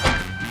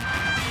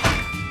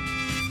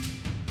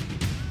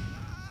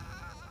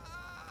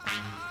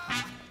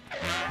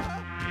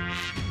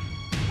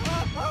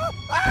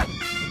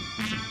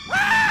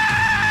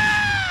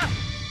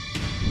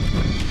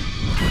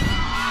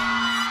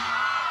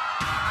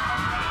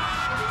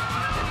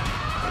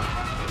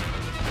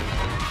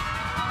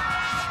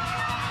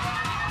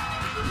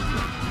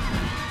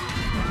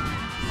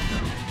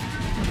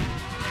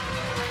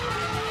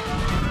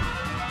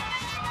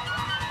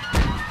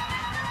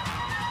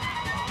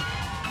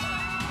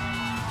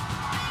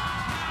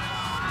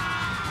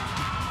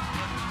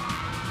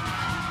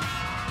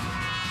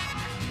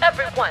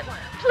 Everyone,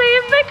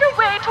 please make your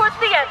way towards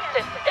the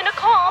exit in a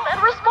calm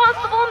and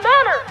responsible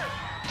manner.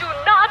 Do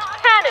not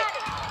panic.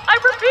 I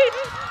repeat,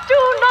 do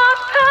not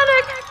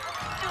panic.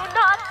 Do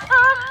not.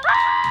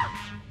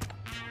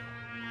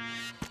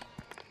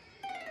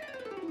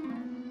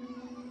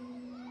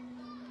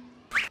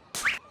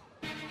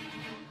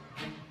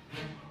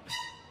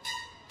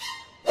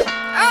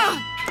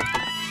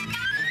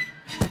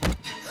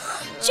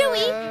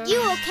 Joey, you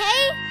okay?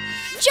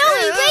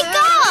 Joey, wake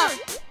up!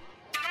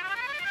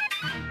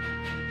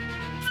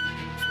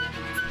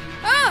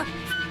 Ah!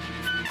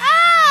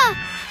 Ah!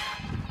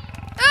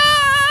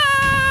 Ah!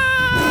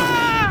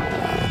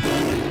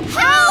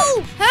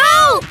 Help!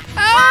 Help!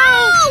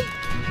 Help!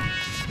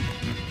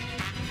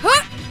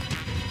 Huh?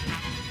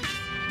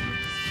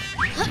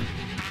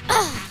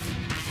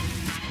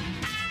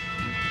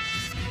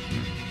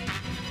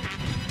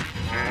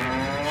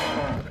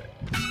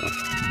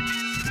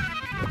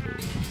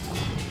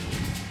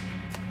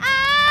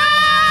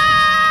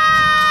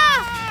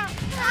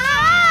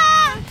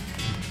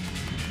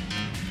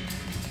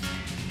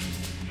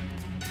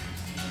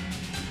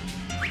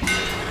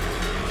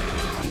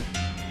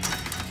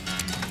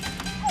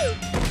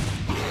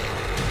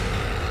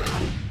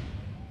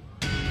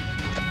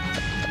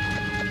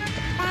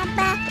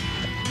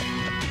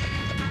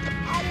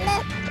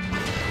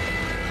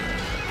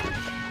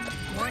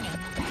 Warning,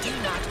 do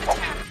not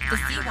attack. The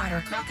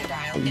seawater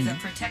crocodile is a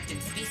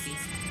protected species.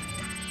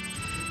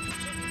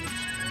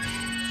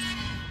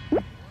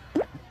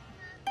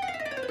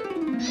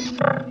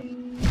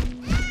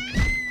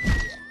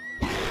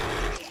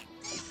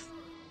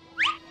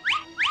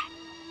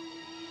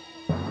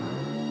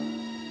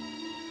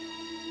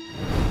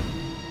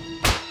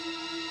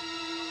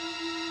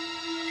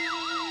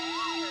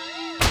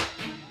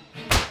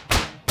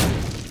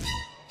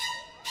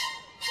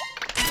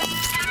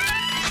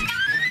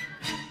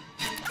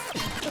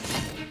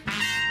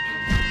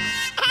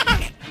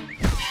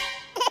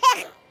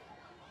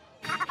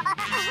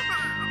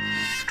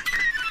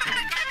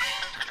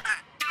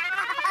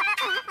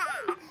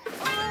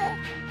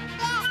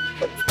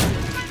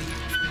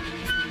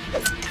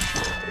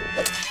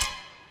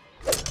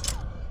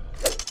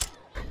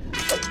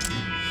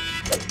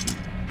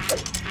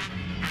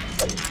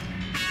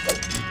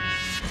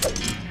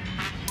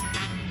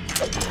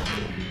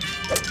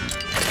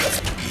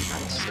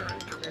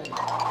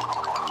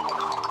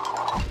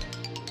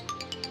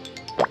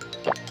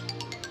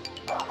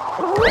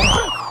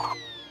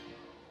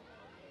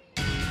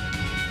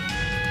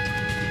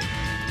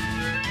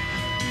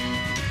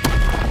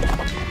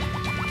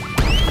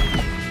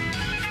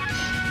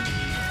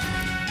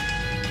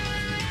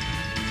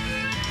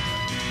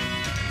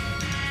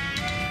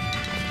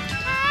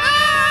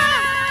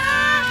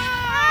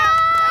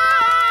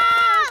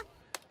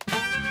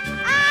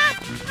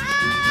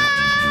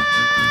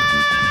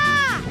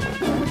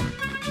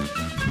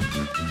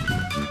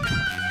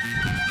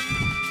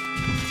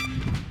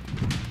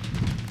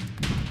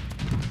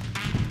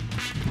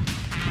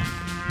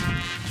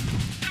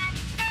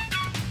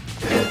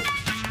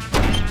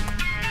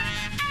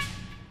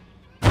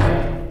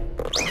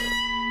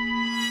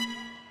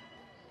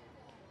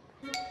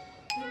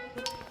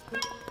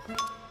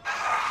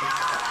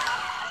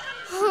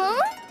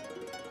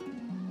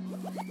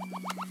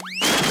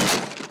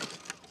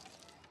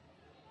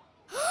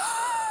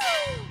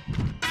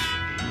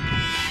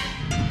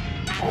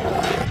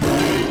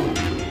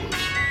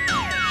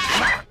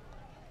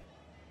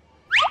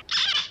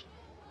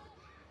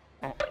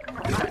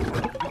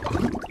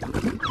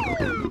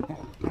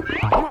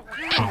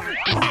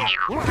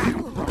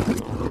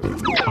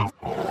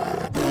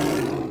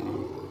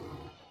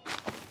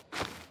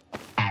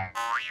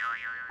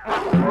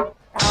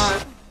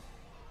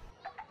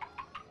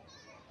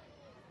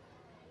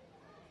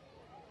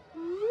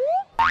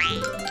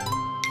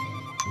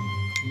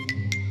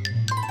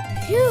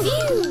 Phew.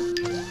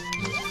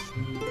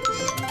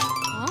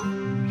 Huh?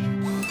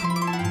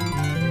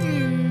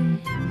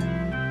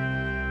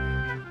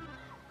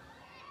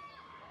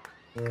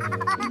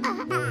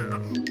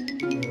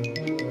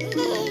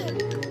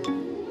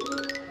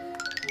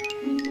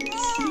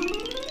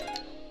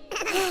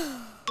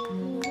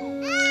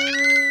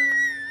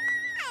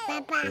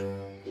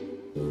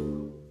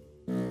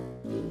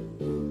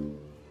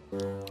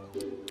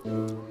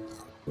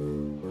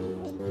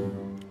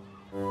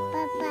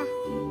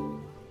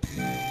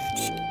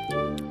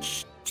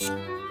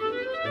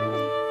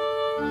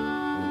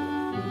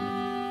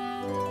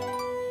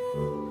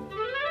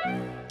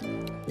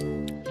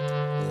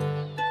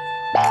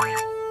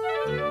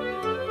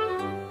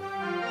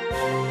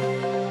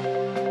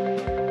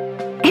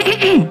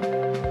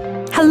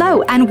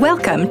 Hello and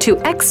welcome to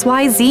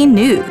XYZ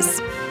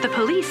News. The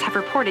police have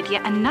reported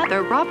yet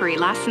another robbery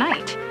last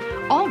night.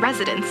 All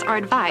residents are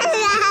advised to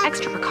take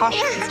extra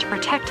precautions to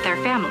protect their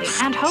family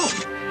and home.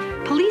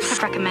 Police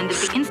have recommended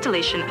the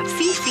installation of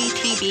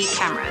CCTV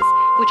cameras,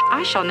 which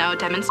I shall now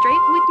demonstrate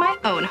with my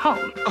own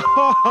home.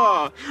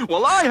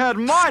 Well, I had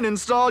mine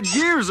installed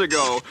years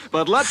ago,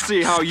 but let's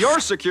see how your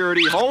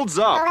security holds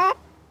up.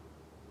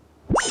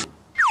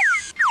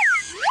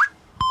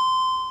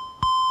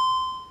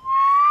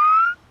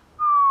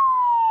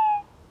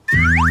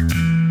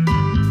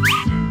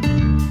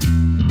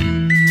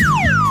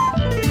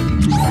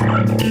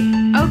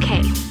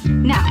 Okay,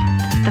 now,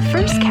 the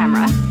first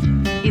camera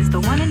is the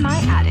one in my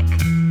attic.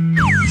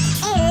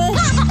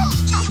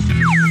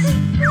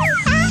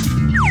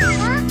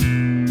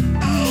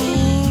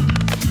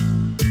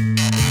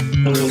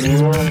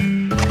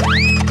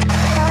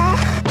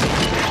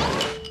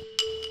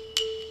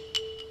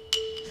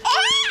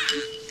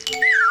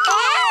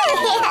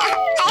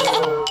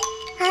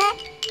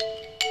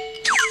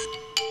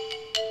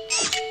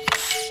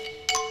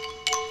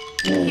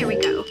 Here we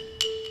go.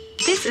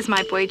 This is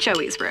my boy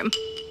Joey's room.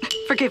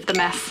 Forgive the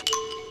mess.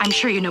 I'm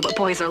sure you know what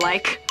boys are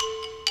like.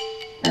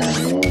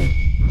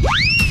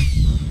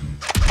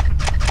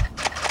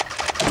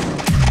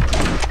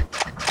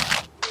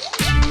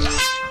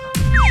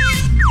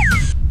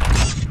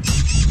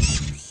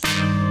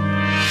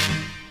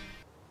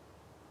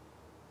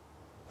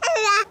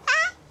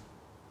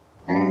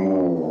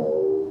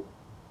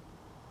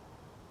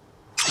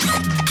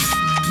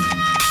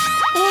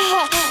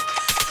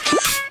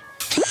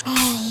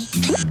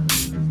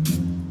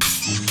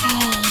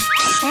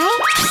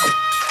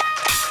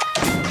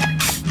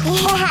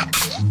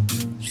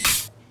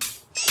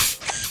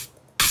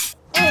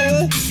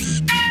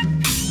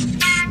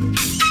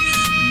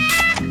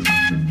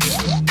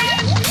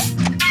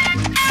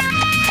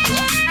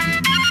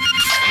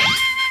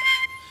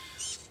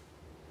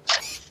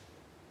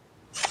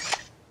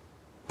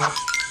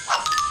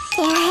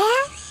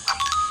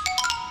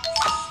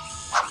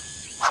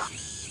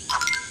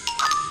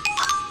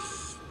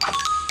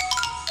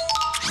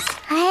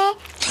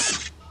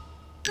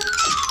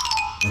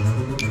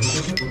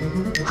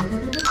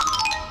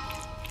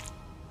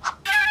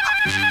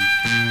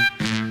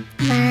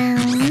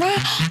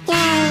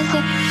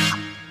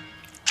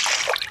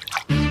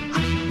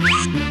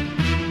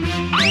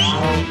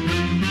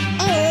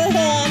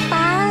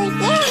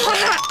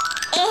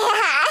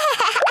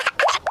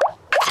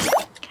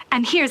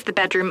 And here's the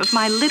bedroom of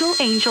my little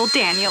angel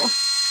Daniel.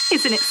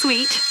 Isn't it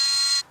sweet?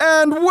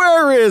 And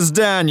where is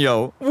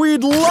Daniel?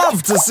 We'd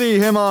love to see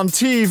him on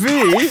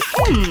TV.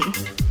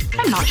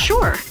 I'm not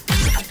sure.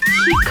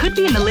 He could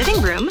be in the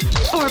living room,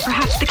 or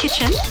perhaps the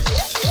kitchen.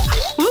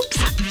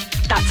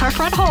 Whoops, that's our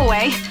front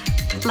hallway.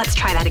 Let's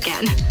try that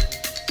again.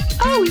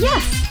 Oh,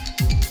 yes.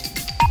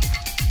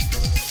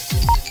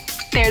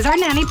 There's our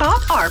nanny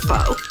bot,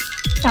 Arpo.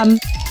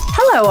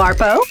 Hello,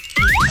 Arpo.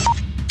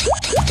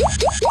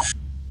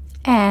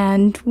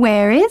 And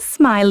where is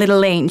my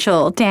little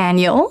angel,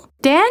 Daniel?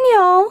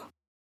 Daniel?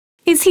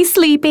 Is he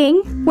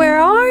sleeping? Where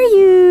are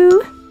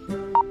you?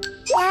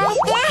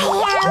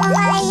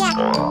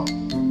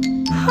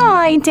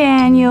 Hi,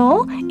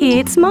 Daniel.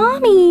 It's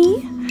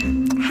Mommy.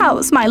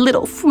 How's my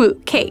little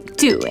fruitcake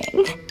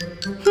doing?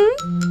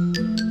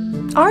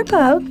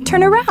 Arpo,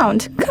 turn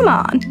around. Come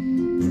on.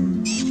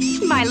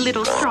 My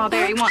little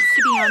strawberry wants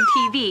to be on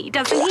TV,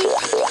 doesn't he?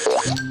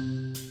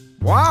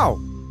 Wow.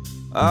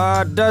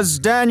 Does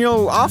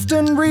Daniel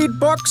often read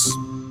books?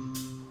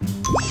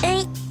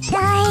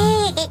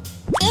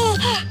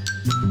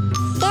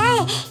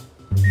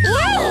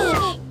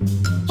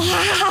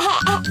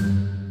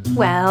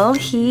 Well,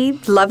 he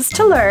loves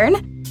to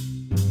learn.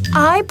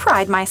 I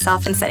pride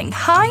myself in setting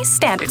high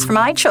standards for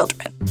my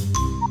children.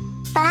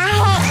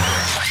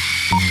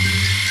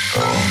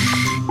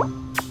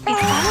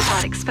 It's all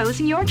about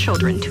exposing your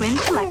children to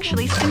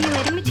intellectually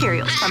stimulating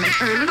materials from an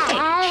early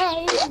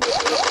age.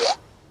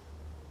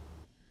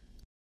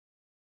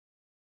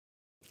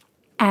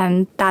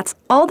 And that's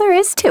all there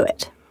is to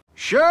it.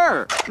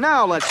 Sure.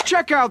 Now let's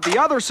check out the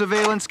other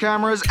surveillance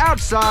cameras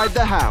outside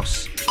the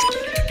house.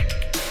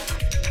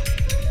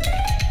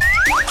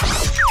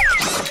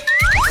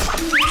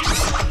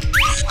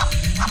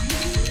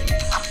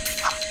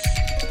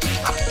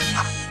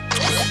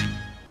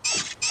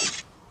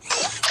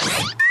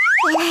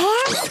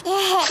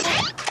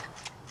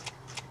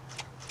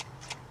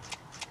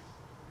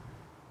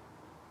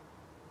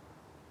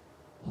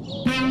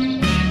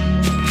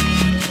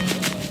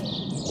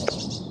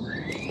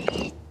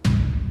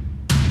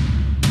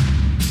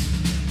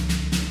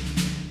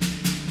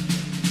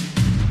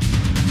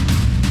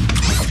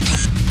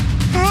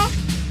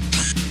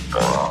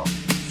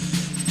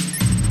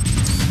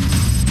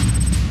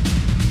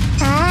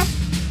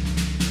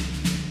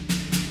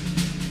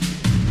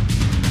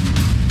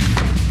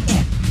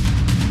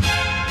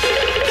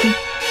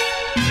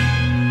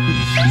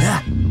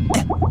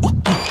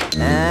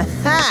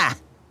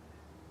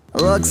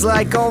 Looks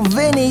like old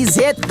Vinny's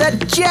hit the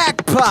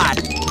jackpot!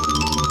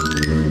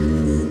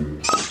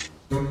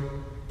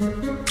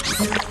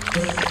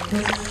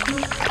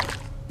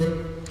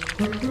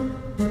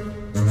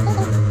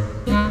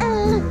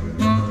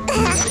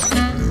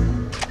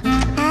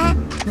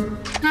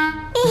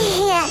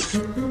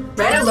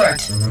 Red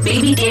alert!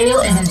 Baby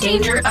Daniel is in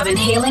danger of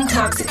inhaling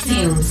toxic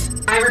fumes.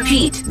 I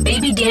repeat,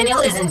 baby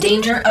Daniel is in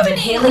danger of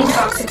inhaling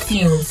toxic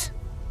fumes.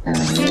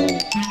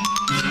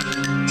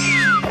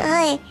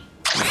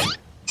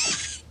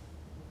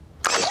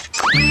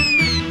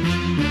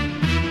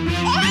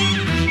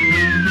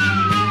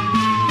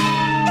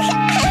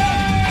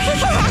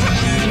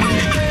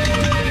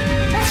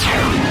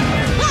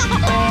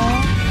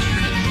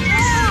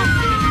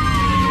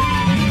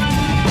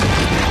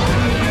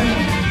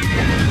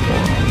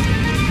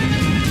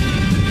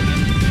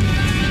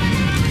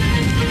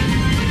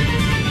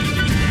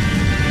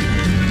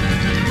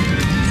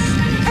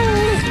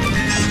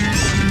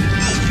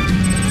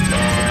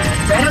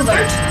 Red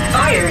alert!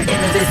 Fire in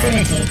the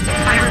vicinity.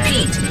 I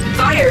repeat,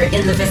 fire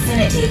in the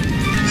vicinity.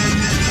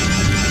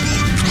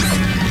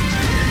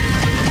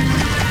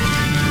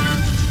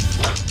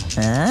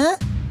 Huh?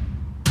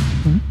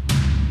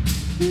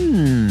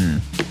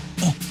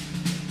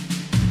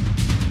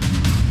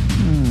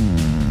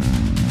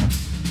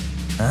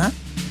 Huh?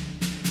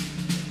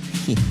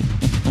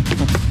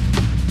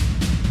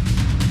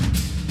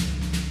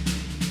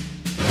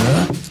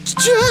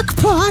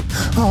 Jackpot!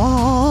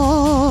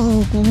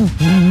 Oh!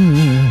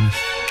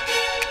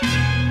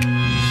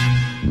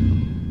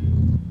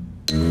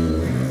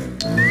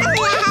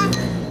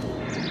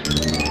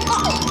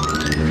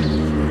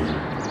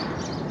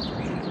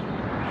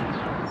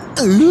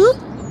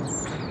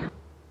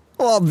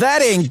 Well,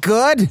 that ain't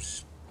good.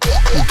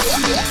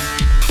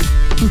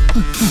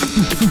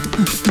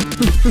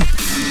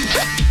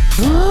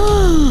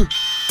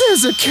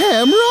 There's a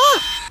camera?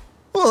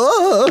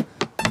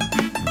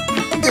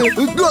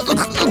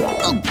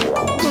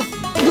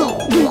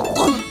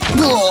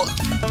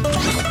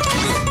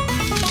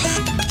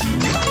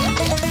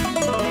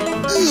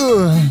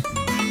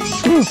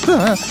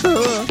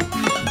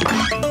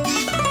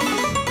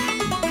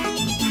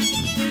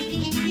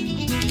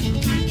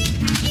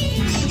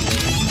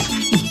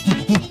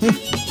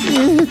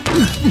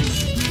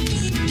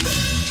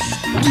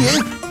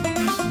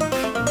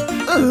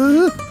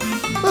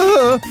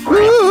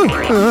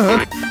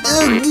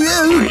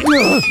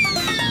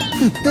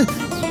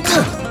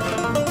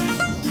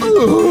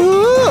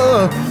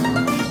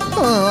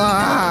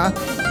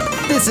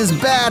 This is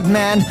bad,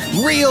 man.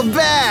 Real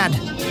bad.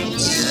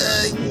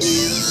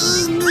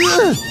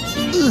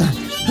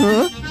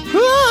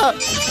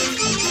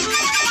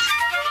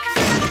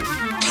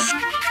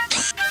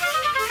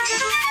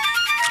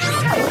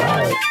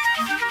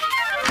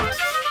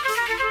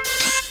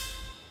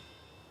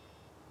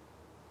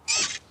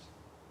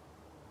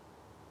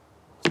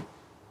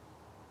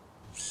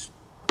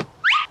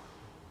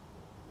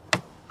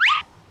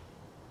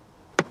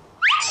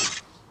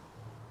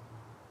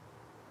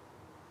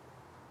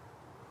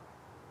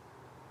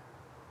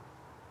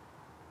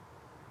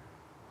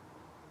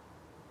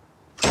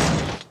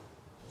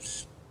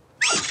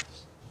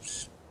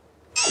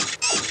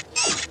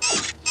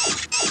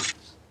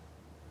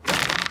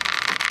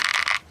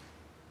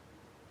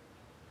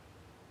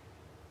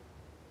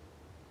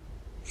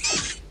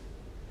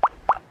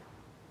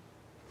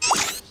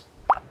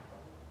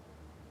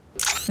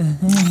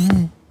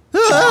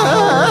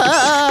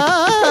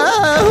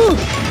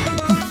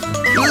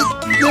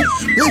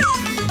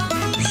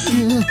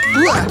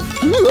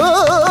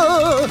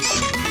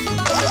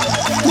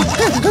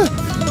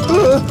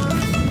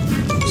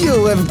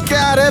 You have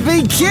gotta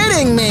be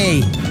kidding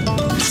me!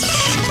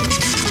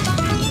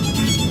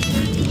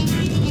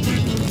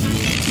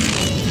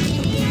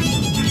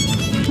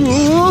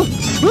 Oh,